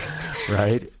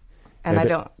 Right. And I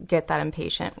don't get that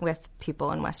impatient with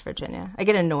people in West Virginia. I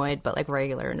get annoyed, but like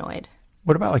regular annoyed.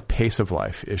 What about like pace of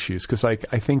life issues? Because like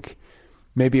I think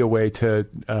maybe a way to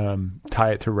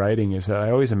tie it to writing is that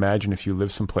I always imagine if you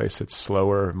live someplace that's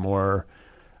slower, more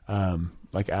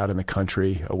like out in the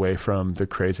country, away from the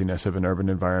craziness of an urban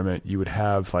environment, you would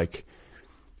have like,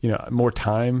 you know, more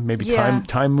time. Maybe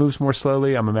time moves more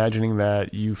slowly. I'm imagining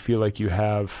that you feel like you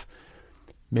have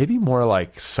maybe more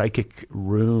like psychic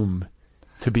room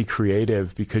to be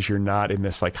creative because you're not in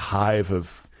this like hive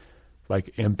of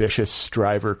like ambitious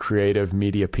striver, creative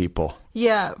media people.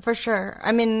 Yeah, for sure.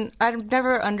 I mean, I've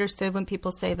never understood when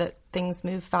people say that things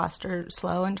move fast or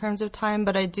slow in terms of time,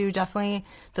 but I do definitely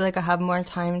feel like I have more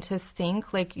time to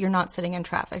think. Like, you're not sitting in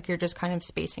traffic. You're just kind of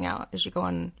spacing out as you go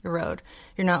on your road.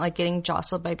 You're not like getting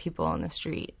jostled by people on the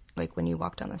street, like when you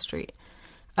walk down the street.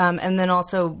 And then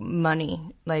also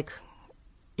money. Like,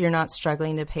 you're not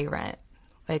struggling to pay rent.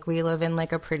 Like, we live in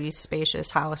like a pretty spacious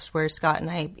house where Scott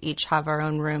and I each have our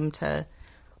own room to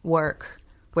work,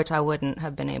 which I wouldn't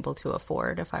have been able to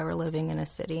afford if I were living in a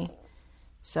city.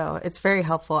 So it's very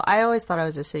helpful. I always thought I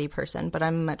was a city person, but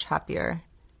I'm much happier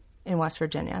in West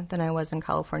Virginia than I was in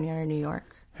California or New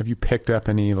York. Have you picked up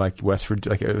any like West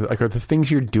Virginia, like are the things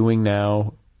you're doing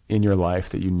now in your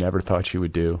life that you never thought you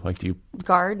would do? Like, do you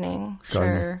gardening?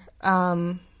 Sure.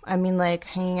 I mean, like,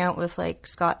 hanging out with, like,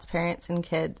 Scott's parents and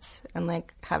kids and,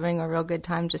 like, having a real good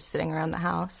time just sitting around the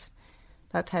house,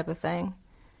 that type of thing.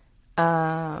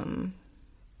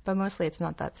 But mostly it's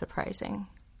not that surprising.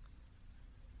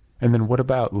 And then what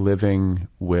about living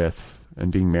with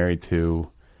and being married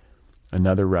to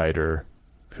another writer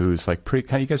who's, like, pretty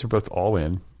kind of, you guys are both all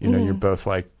in. You know, you're both,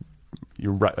 like,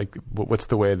 you're right. Like, what's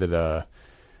the way that I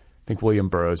think William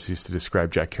Burroughs used to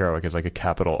describe Jack Kerouac as, like, a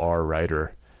capital R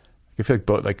writer. I feel like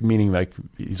both, like, meaning like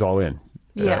he's all in.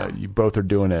 Yeah, you both are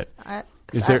doing it.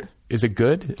 Is it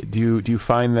good? Do you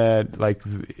find that like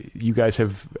you guys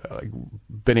have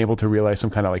been able to realize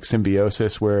some kind of like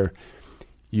symbiosis where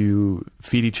you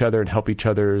feed each other and help each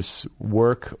other's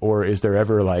work, or is there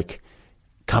ever like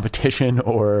competition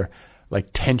or like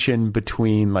tension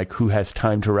between like who has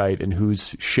time to write and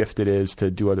whose shift it is to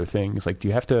do other things? Like, do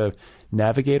you have to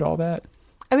navigate all that?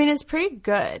 I mean, it's pretty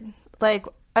good. Like,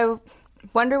 I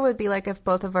wonder what would be like if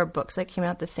both of our books like came out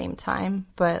at the same time.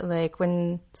 But like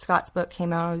when Scott's book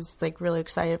came out, I was like really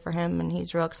excited for him, and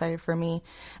he's real excited for me.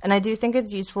 And I do think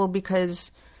it's useful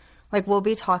because like we'll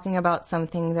be talking about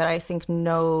something that I think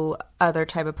no other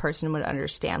type of person would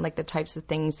understand, like the types of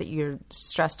things that you're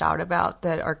stressed out about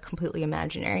that are completely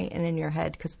imaginary and in your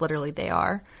head, because literally they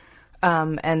are.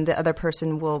 And the other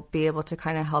person will be able to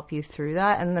kind of help you through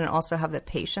that, and then also have the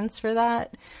patience for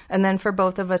that. And then for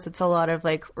both of us, it's a lot of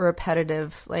like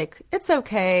repetitive, like, it's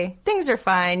okay, things are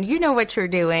fine, you know what you're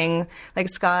doing. Like,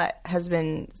 Scott has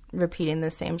been repeating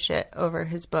the same shit over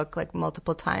his book like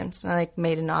multiple times, and I like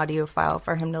made an audio file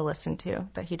for him to listen to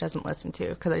that he doesn't listen to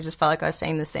because I just felt like I was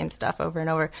saying the same stuff over and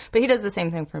over. But he does the same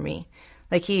thing for me.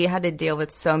 Like, he had to deal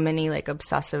with so many, like,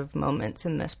 obsessive moments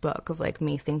in this book of, like,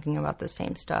 me thinking about the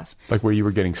same stuff. Like where you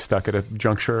were getting stuck at a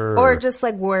juncture? Or just,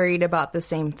 like, worried about the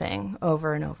same thing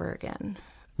over and over again.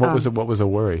 What was a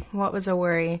worry? What was a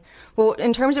worry? Well,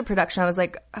 in terms of production, I was,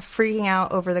 like, freaking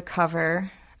out over the cover.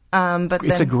 But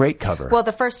it's a great cover. Well,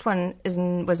 the first one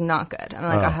was not good. And,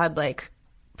 like, I had, like,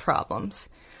 problems.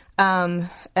 And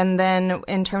then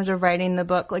in terms of writing the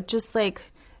book, like, just, like,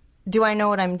 do I know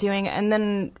what I'm doing? And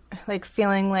then, like,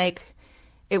 feeling like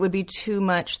it would be too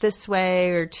much this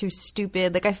way or too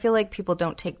stupid. Like, I feel like people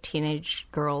don't take teenage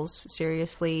girls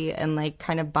seriously, and, like,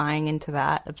 kind of buying into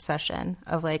that obsession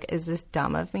of, like, is this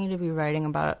dumb of me to be writing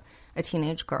about a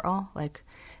teenage girl? Like,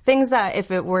 things that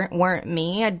if it weren't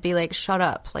me, I'd be like, shut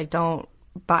up. Like, don't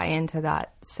buy into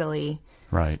that silly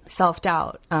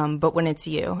self-doubt. But when it's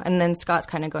you. And then Scott's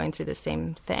kind of going through the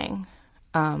same thing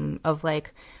of,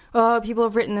 like, oh, people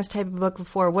have written this type of book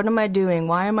before. What am I doing?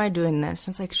 Why am I doing this?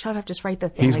 And it's like, shut up, just write the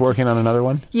thing. He's like, working on another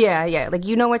one? Yeah. Like,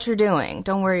 you know what you're doing.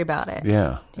 Don't worry about it.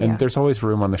 Yeah. And there's always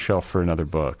room on the shelf for another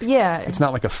book. Yeah. It's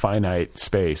not like a finite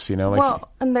space, you know? Like,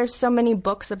 well, and there's so many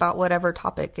books about whatever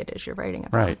topic it is you're writing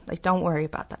about. Right. Like, don't worry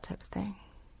about that type of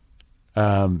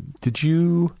thing. Did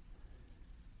you...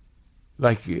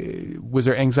 Like, was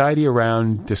there anxiety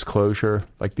around disclosure?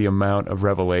 Like the amount of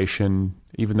revelation,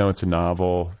 even though it's a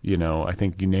novel, you know, I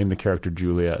think you named the character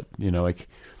Juliet, you know, like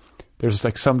there's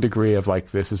like some degree of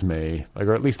like, this is me, like,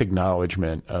 or at least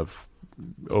acknowledgement of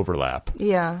overlap.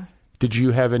 Yeah. Do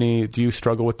you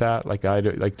struggle with that?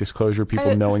 Like disclosure,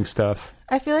 people knowing stuff?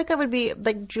 I feel like I would be,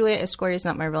 like, Juliet Escoria is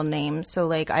not my real name, so,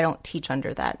 like, I don't teach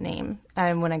under that name.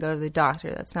 And when I go to the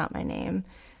doctor, that's not my name.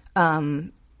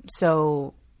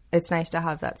 So it's nice to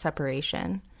have that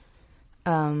separation.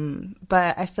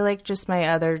 But I feel like just my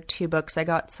other 2 books, I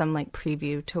got some, like,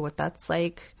 preview to what that's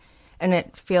like. And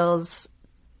it feels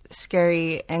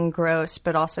scary and gross,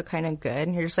 but also kind of good.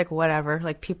 And you're just like, whatever.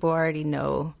 Like, people already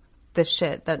know the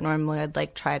shit that normally I'd,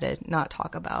 like, try to not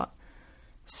talk about.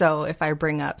 So if I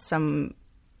bring up some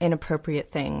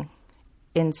inappropriate thing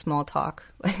in small talk,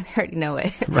 like, they already know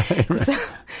it. Right. So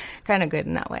kind of good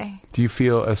in that way. Do you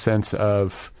feel a sense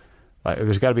of,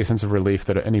 there's got to be a sense of relief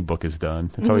that any book is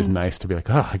done. It's always nice to be like,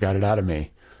 oh, I got it out of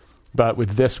me. But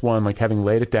with this one, like, having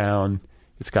laid it down,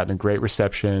 it's gotten a great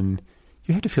reception.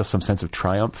 You have to feel some sense of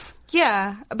triumph.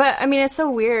 Yeah, but I mean, it's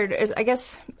so weird. I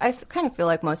guess I kind of feel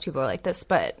like most people are like this,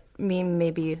 but me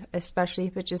maybe especially,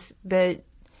 but just that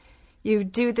you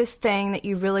do this thing that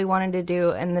you really wanted to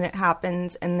do, and then it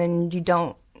happens, and then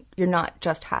you're not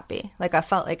just happy. Like, I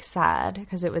felt like sad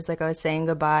because it was like I was saying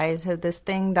goodbye to this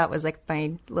thing that was like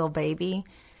my little baby,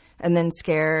 and then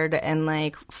scared and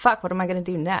like, fuck, what am I going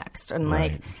to do next? And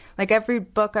Right. like every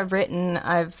book I've written,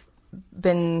 I've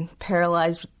been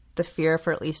paralyzed with the fear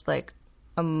for at least like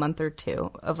a month or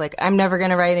 2 of like, I'm never going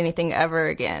to write anything ever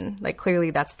again. Like, clearly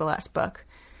that's the last book.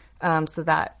 So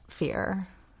that fear.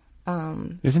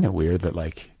 Isn't it weird that,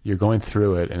 like, you're going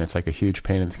through it and it's like a huge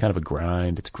pain, and it's kind of a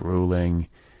grind, it's grueling,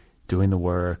 doing the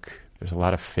work, there's a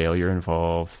lot of failure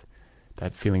involved,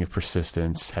 that feeling of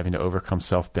persistence, having to overcome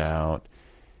self-doubt,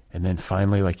 and then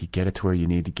finally, like, you get it to where you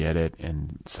need to get it,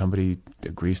 and somebody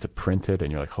agrees to print it, and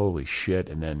you're like, holy shit,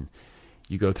 and then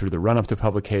you go through the run-up to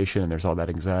publication, and there's all that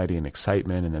anxiety and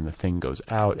excitement, and then the thing goes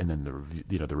out, and then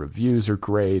the reviews are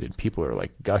great, and people are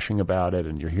like gushing about it,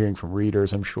 and you're hearing from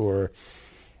readers, I'm sure.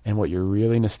 And what you're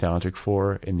really nostalgic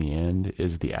for in the end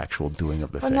is the actual doing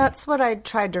of the thing. And that's what I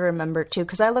tried to remember too,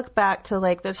 because I look back to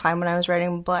like the time when I was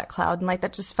writing Black Cloud, and like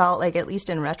that just felt like, at least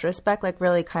in retrospect, like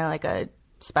really kind of like a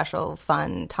special,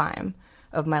 fun time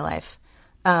of my life.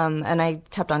 And I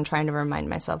kept on trying to remind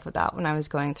myself of that when I was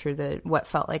going through what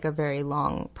felt like a very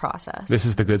long process. This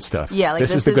is the good stuff. Yeah, like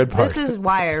this is the good part. This is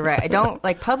why I write. I don't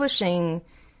like publishing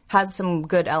has some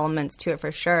good elements to it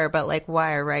for sure, but like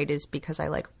why I write is because I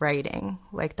like writing,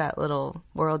 like that little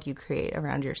world you create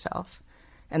around yourself.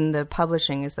 And the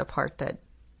publishing is the part that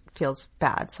feels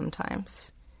bad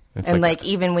sometimes. And like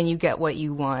even when you get what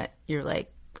you want, you're like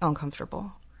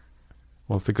uncomfortable.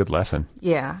 Well, it's a good lesson.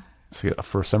 Yeah. It's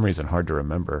for some reason hard to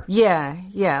remember. Yeah.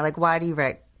 Like why do you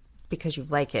write? Because you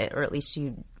like it, or at least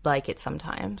you like it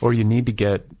sometimes. Or you need to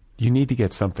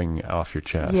get something off your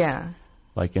chest. Yeah.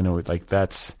 Like, you know, like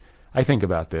that's, I think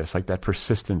about this, like that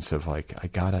persistence of like, I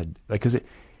gotta, like, cause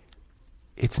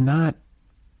it's not,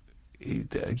 you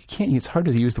can't, it's hard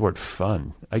to use the word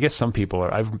fun. I guess some people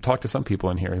are, I've talked to some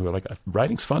people in here who are like,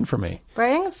 writing's fun for me.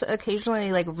 Writing's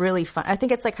occasionally like really fun. I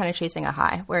think it's like kind of chasing a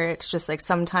high, where it's just like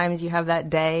sometimes you have that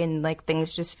day and like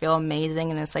things just feel amazing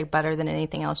and it's like better than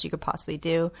anything else you could possibly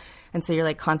do. And so you're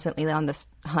like constantly on this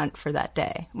hunt for that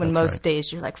day. When That's most right.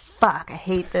 days you're like, fuck, I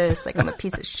hate this. Like I'm a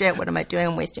piece of shit. What am I doing?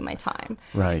 I'm wasting my time.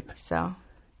 Right.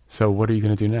 So what are you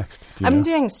going to do next? Do you I'm know?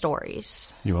 doing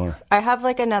stories. You are. I have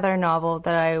like another novel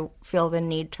that I feel the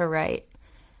need to write,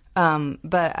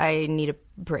 but I need a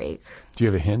break. Do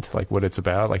you have a hint, like what it's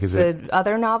about? Like, is The it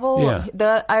other novel?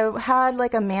 Yeah. I had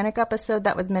like a manic episode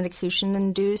that was medication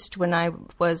induced when I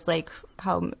was like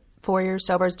 4 years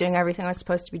sober. I was doing everything I was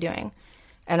supposed to be doing.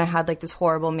 And I had like this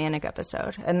horrible manic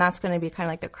episode. And that's going to be kind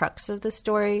of like the crux of the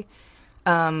story.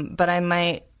 But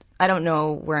I don't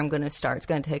know where I'm going to start. It's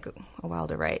going to take a while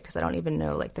to write because I don't even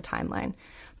know like the timeline.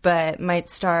 But might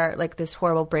start like this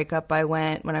horrible breakup I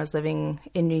went when I was living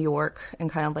in New York and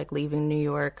kind of like leaving New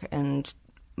York and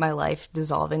my life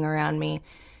dissolving around me.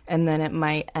 And then it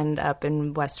might end up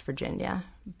in West Virginia.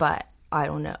 But I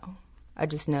don't know. I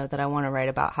just know that I want to write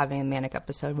about having a manic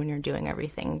episode when you're doing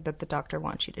everything that the doctor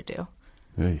wants you to do.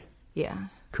 Hey, Yeah.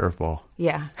 curveball?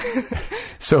 Yeah.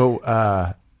 So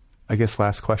I guess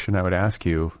last question I would ask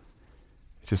you,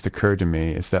 it just occurred to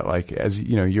me, is that like, as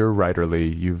you know, you're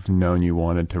writerly, you've known you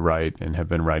wanted to write and have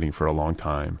been writing for a long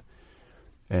time.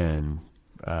 And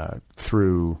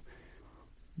through,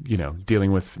 you know,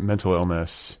 dealing with mental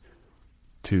illness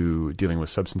to dealing with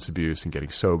substance abuse and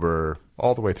getting sober,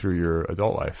 all the way through your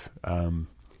adult life,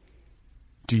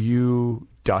 do you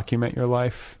document your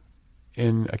life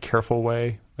in a careful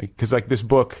way? Like, because like this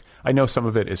book, I know some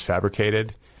of it is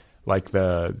fabricated, like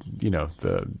the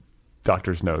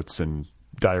doctor's notes and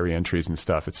diary entries and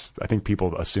stuff. I think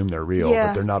people assume they're real, Yeah.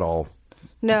 but they're not all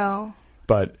No.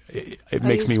 But it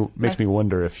makes me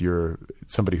wonder if you're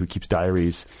somebody who keeps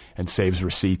diaries and saves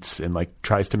receipts and like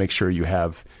tries to make sure you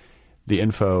have the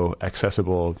info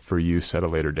accessible for use at a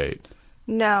later date.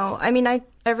 No, I mean,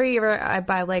 every year I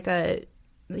buy like a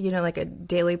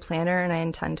daily planner, and I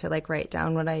intend to like write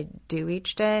down what I do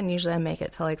each day, and usually I make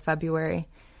it till like February,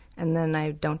 and then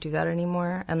I don't do that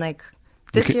anymore. And like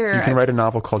this year, you can write a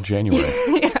novel called January.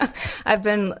 Yeah, I've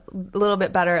been a little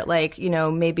bit better at like,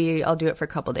 maybe I'll do it for a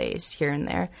couple days here and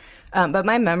there. But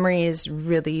my memory is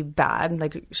really bad,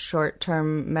 like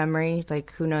short-term memory.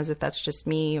 Like who knows if that's just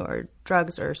me or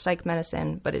drugs or psych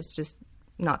medicine, but it's just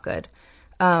not good.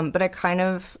 But I kind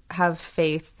of have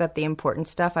faith that the important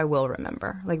stuff I will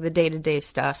remember. Like the day-to-day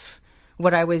stuff,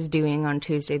 what I was doing on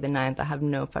Tuesday the 9th, I have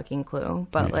no fucking clue.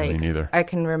 But me neither. I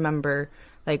can remember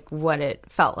like what it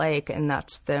felt like, and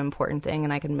that's the important thing,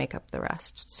 and I can make up the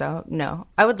rest. So no,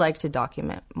 I would like to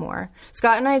document more.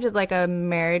 Scott and I did like a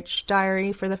marriage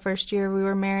diary for the first year we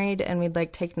were married, and we'd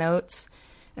like take notes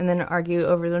and then argue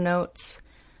over the notes.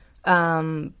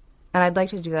 And I'd like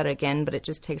to do that again, but it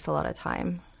just takes a lot of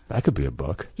time. That could be a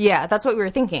book. Yeah, that's what we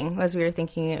were thinking. We were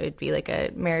thinking it would be like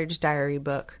a marriage diary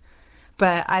book.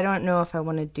 But I don't know if I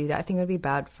want to do that. I think it would be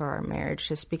bad for our marriage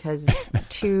just because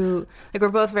we're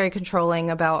both very controlling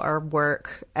about our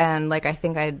work, and like I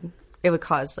think it would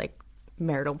cause like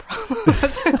marital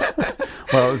problems.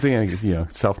 Well, the thing is,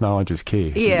 self-knowledge is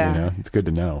key. Yeah. It's good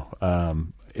to know.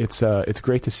 It's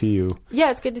great to see you. Yeah,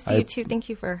 it's good to see you too. Thank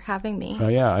you for having me.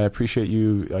 Yeah, I appreciate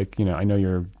you. I know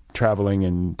you're traveling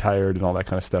and tired and all that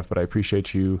kind of stuff, but I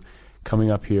appreciate you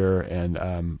coming up here, and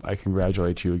I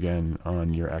congratulate you again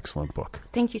on your excellent book.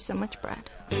 Thank you so much, Brad.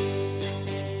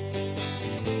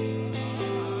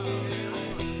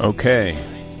 Okay.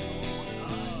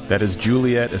 That is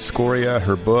Juliet Escoria.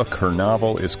 Her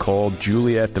novel is called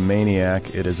Juliet the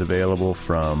Maniac. It is available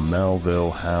from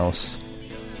Melville House.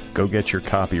 Go get your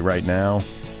copy right now.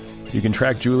 You can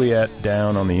track Juliet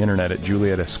down on the internet at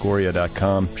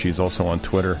julietescoria.com. She's also on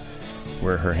Twitter,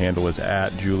 where her handle is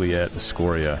at Juliet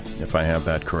Escoria, if I have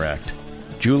that correct.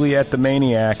 Juliet the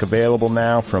Maniac, available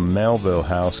now from Melville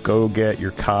House. Go get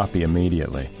your copy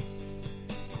immediately.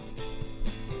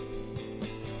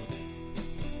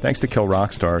 Thanks to Kill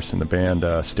Rock Stars and the band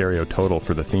Stereo Total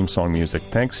for the theme song music.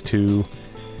 Thanks to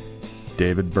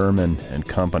David Berman and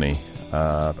company.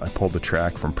 I pulled the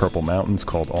track from Purple Mountains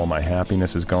called All My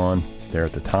Happiness Is Gone, there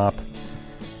at the top.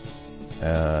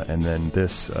 And then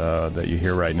this that you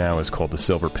hear right now is called The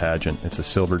Silver Pageant. It's a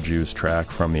Silver Jews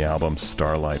track from the album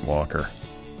Starlight Walker.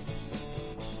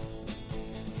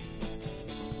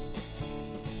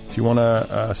 If you want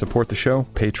to support the show,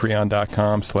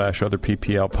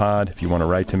 patreon.com/otherpplpod. If you want to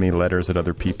write to me,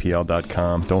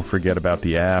 letters@otherppl.com. Don't forget about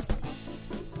the app,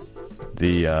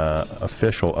 the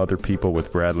official Other People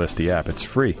with Brad Listy app. It's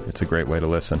free. It's a great way to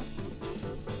listen.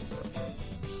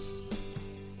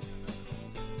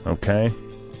 Okay.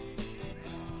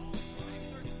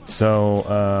 So,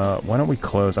 why don't we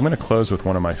close? I'm going to close with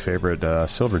one of my favorite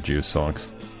Silver Jews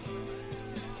songs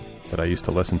that I used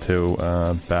to listen to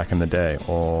back in the day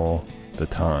all the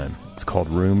time. It's called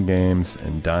Room Games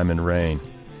and Diamond Rain.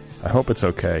 I hope it's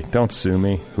okay. Don't sue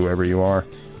me, whoever you are.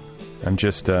 I'm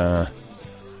just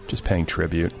paying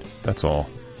tribute. That's all.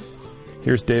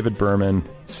 Here's David Berman,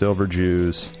 Silver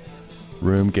Jews,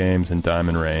 Room Games and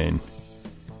Diamond Rain.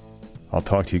 I'll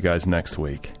talk to you guys next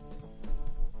week.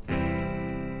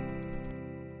 I'm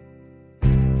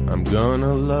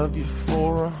gonna love you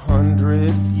for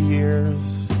 100 years,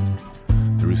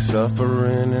 through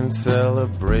suffering and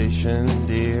celebration,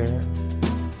 dear.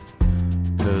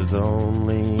 'Cause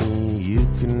only you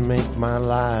can make my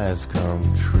lies come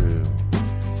true.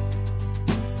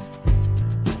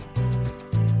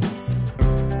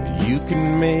 You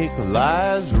can make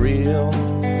lies real.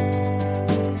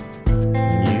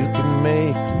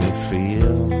 Make me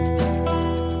feel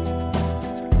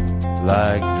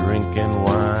like drinking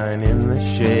wine in the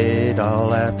shade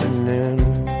all afternoon.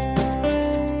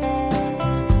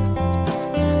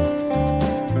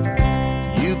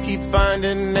 You keep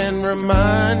finding and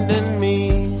reminding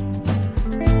me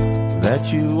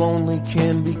that you only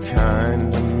can be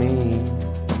kind to me.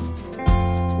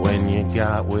 When you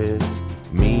got with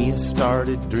me, you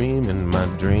started dreaming my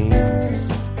dreams.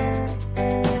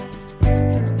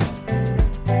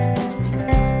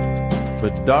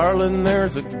 But darling,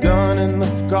 there's a gun in the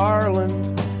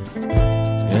garland,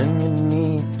 and you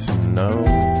need to know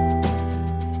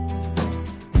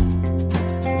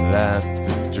that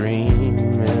the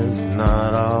dream is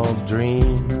not all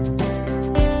dream.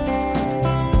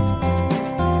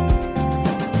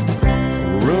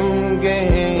 Room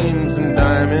games and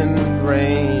diamond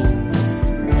rain,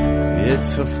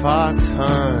 it's fox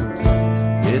hunt,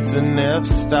 it's an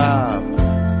F-stop,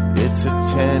 it's a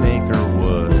 10-acre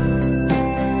wood.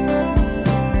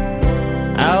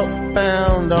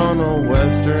 Outbound on a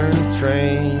western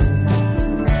train,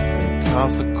 it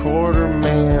costs $250,000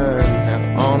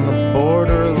 out on the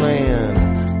borderland.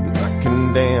 I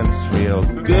can dance real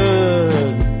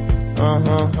good,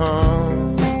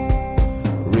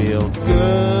 real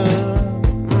good.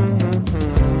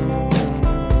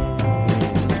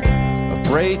 A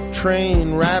freight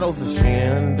train rattles the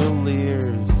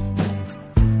chandeliers,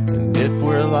 and if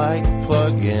we're like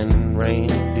plug-in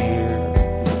reindeer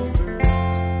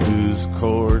whose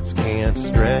cords can't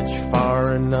stretch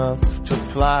far enough to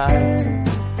fly,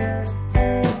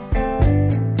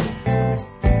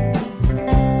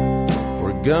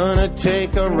 we're gonna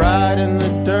take a ride in the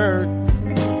dirt.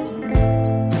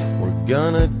 We're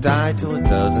gonna die till it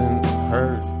doesn't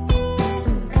hurt,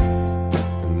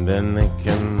 and then they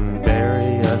can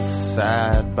bury us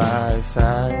side by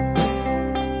side.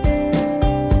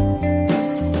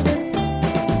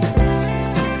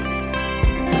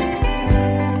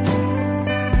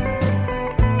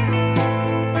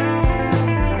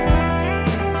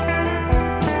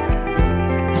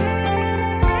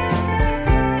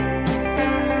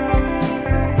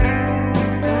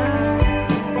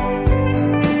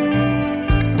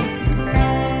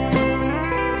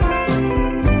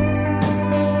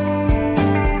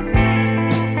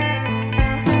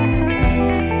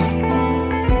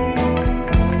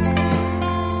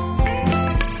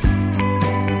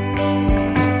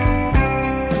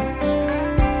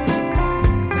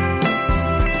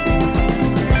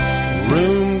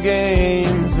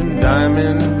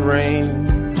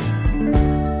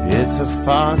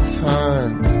 Fox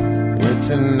hunt, it's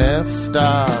an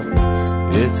F-stop,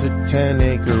 it's a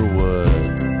 10-acre wood.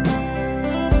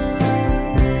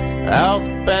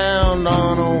 Outbound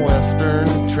on a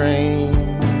western train,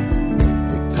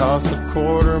 it costs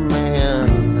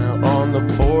 $250,000 out on the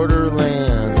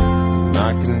borderland. And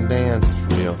I can dance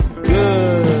real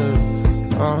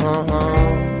good,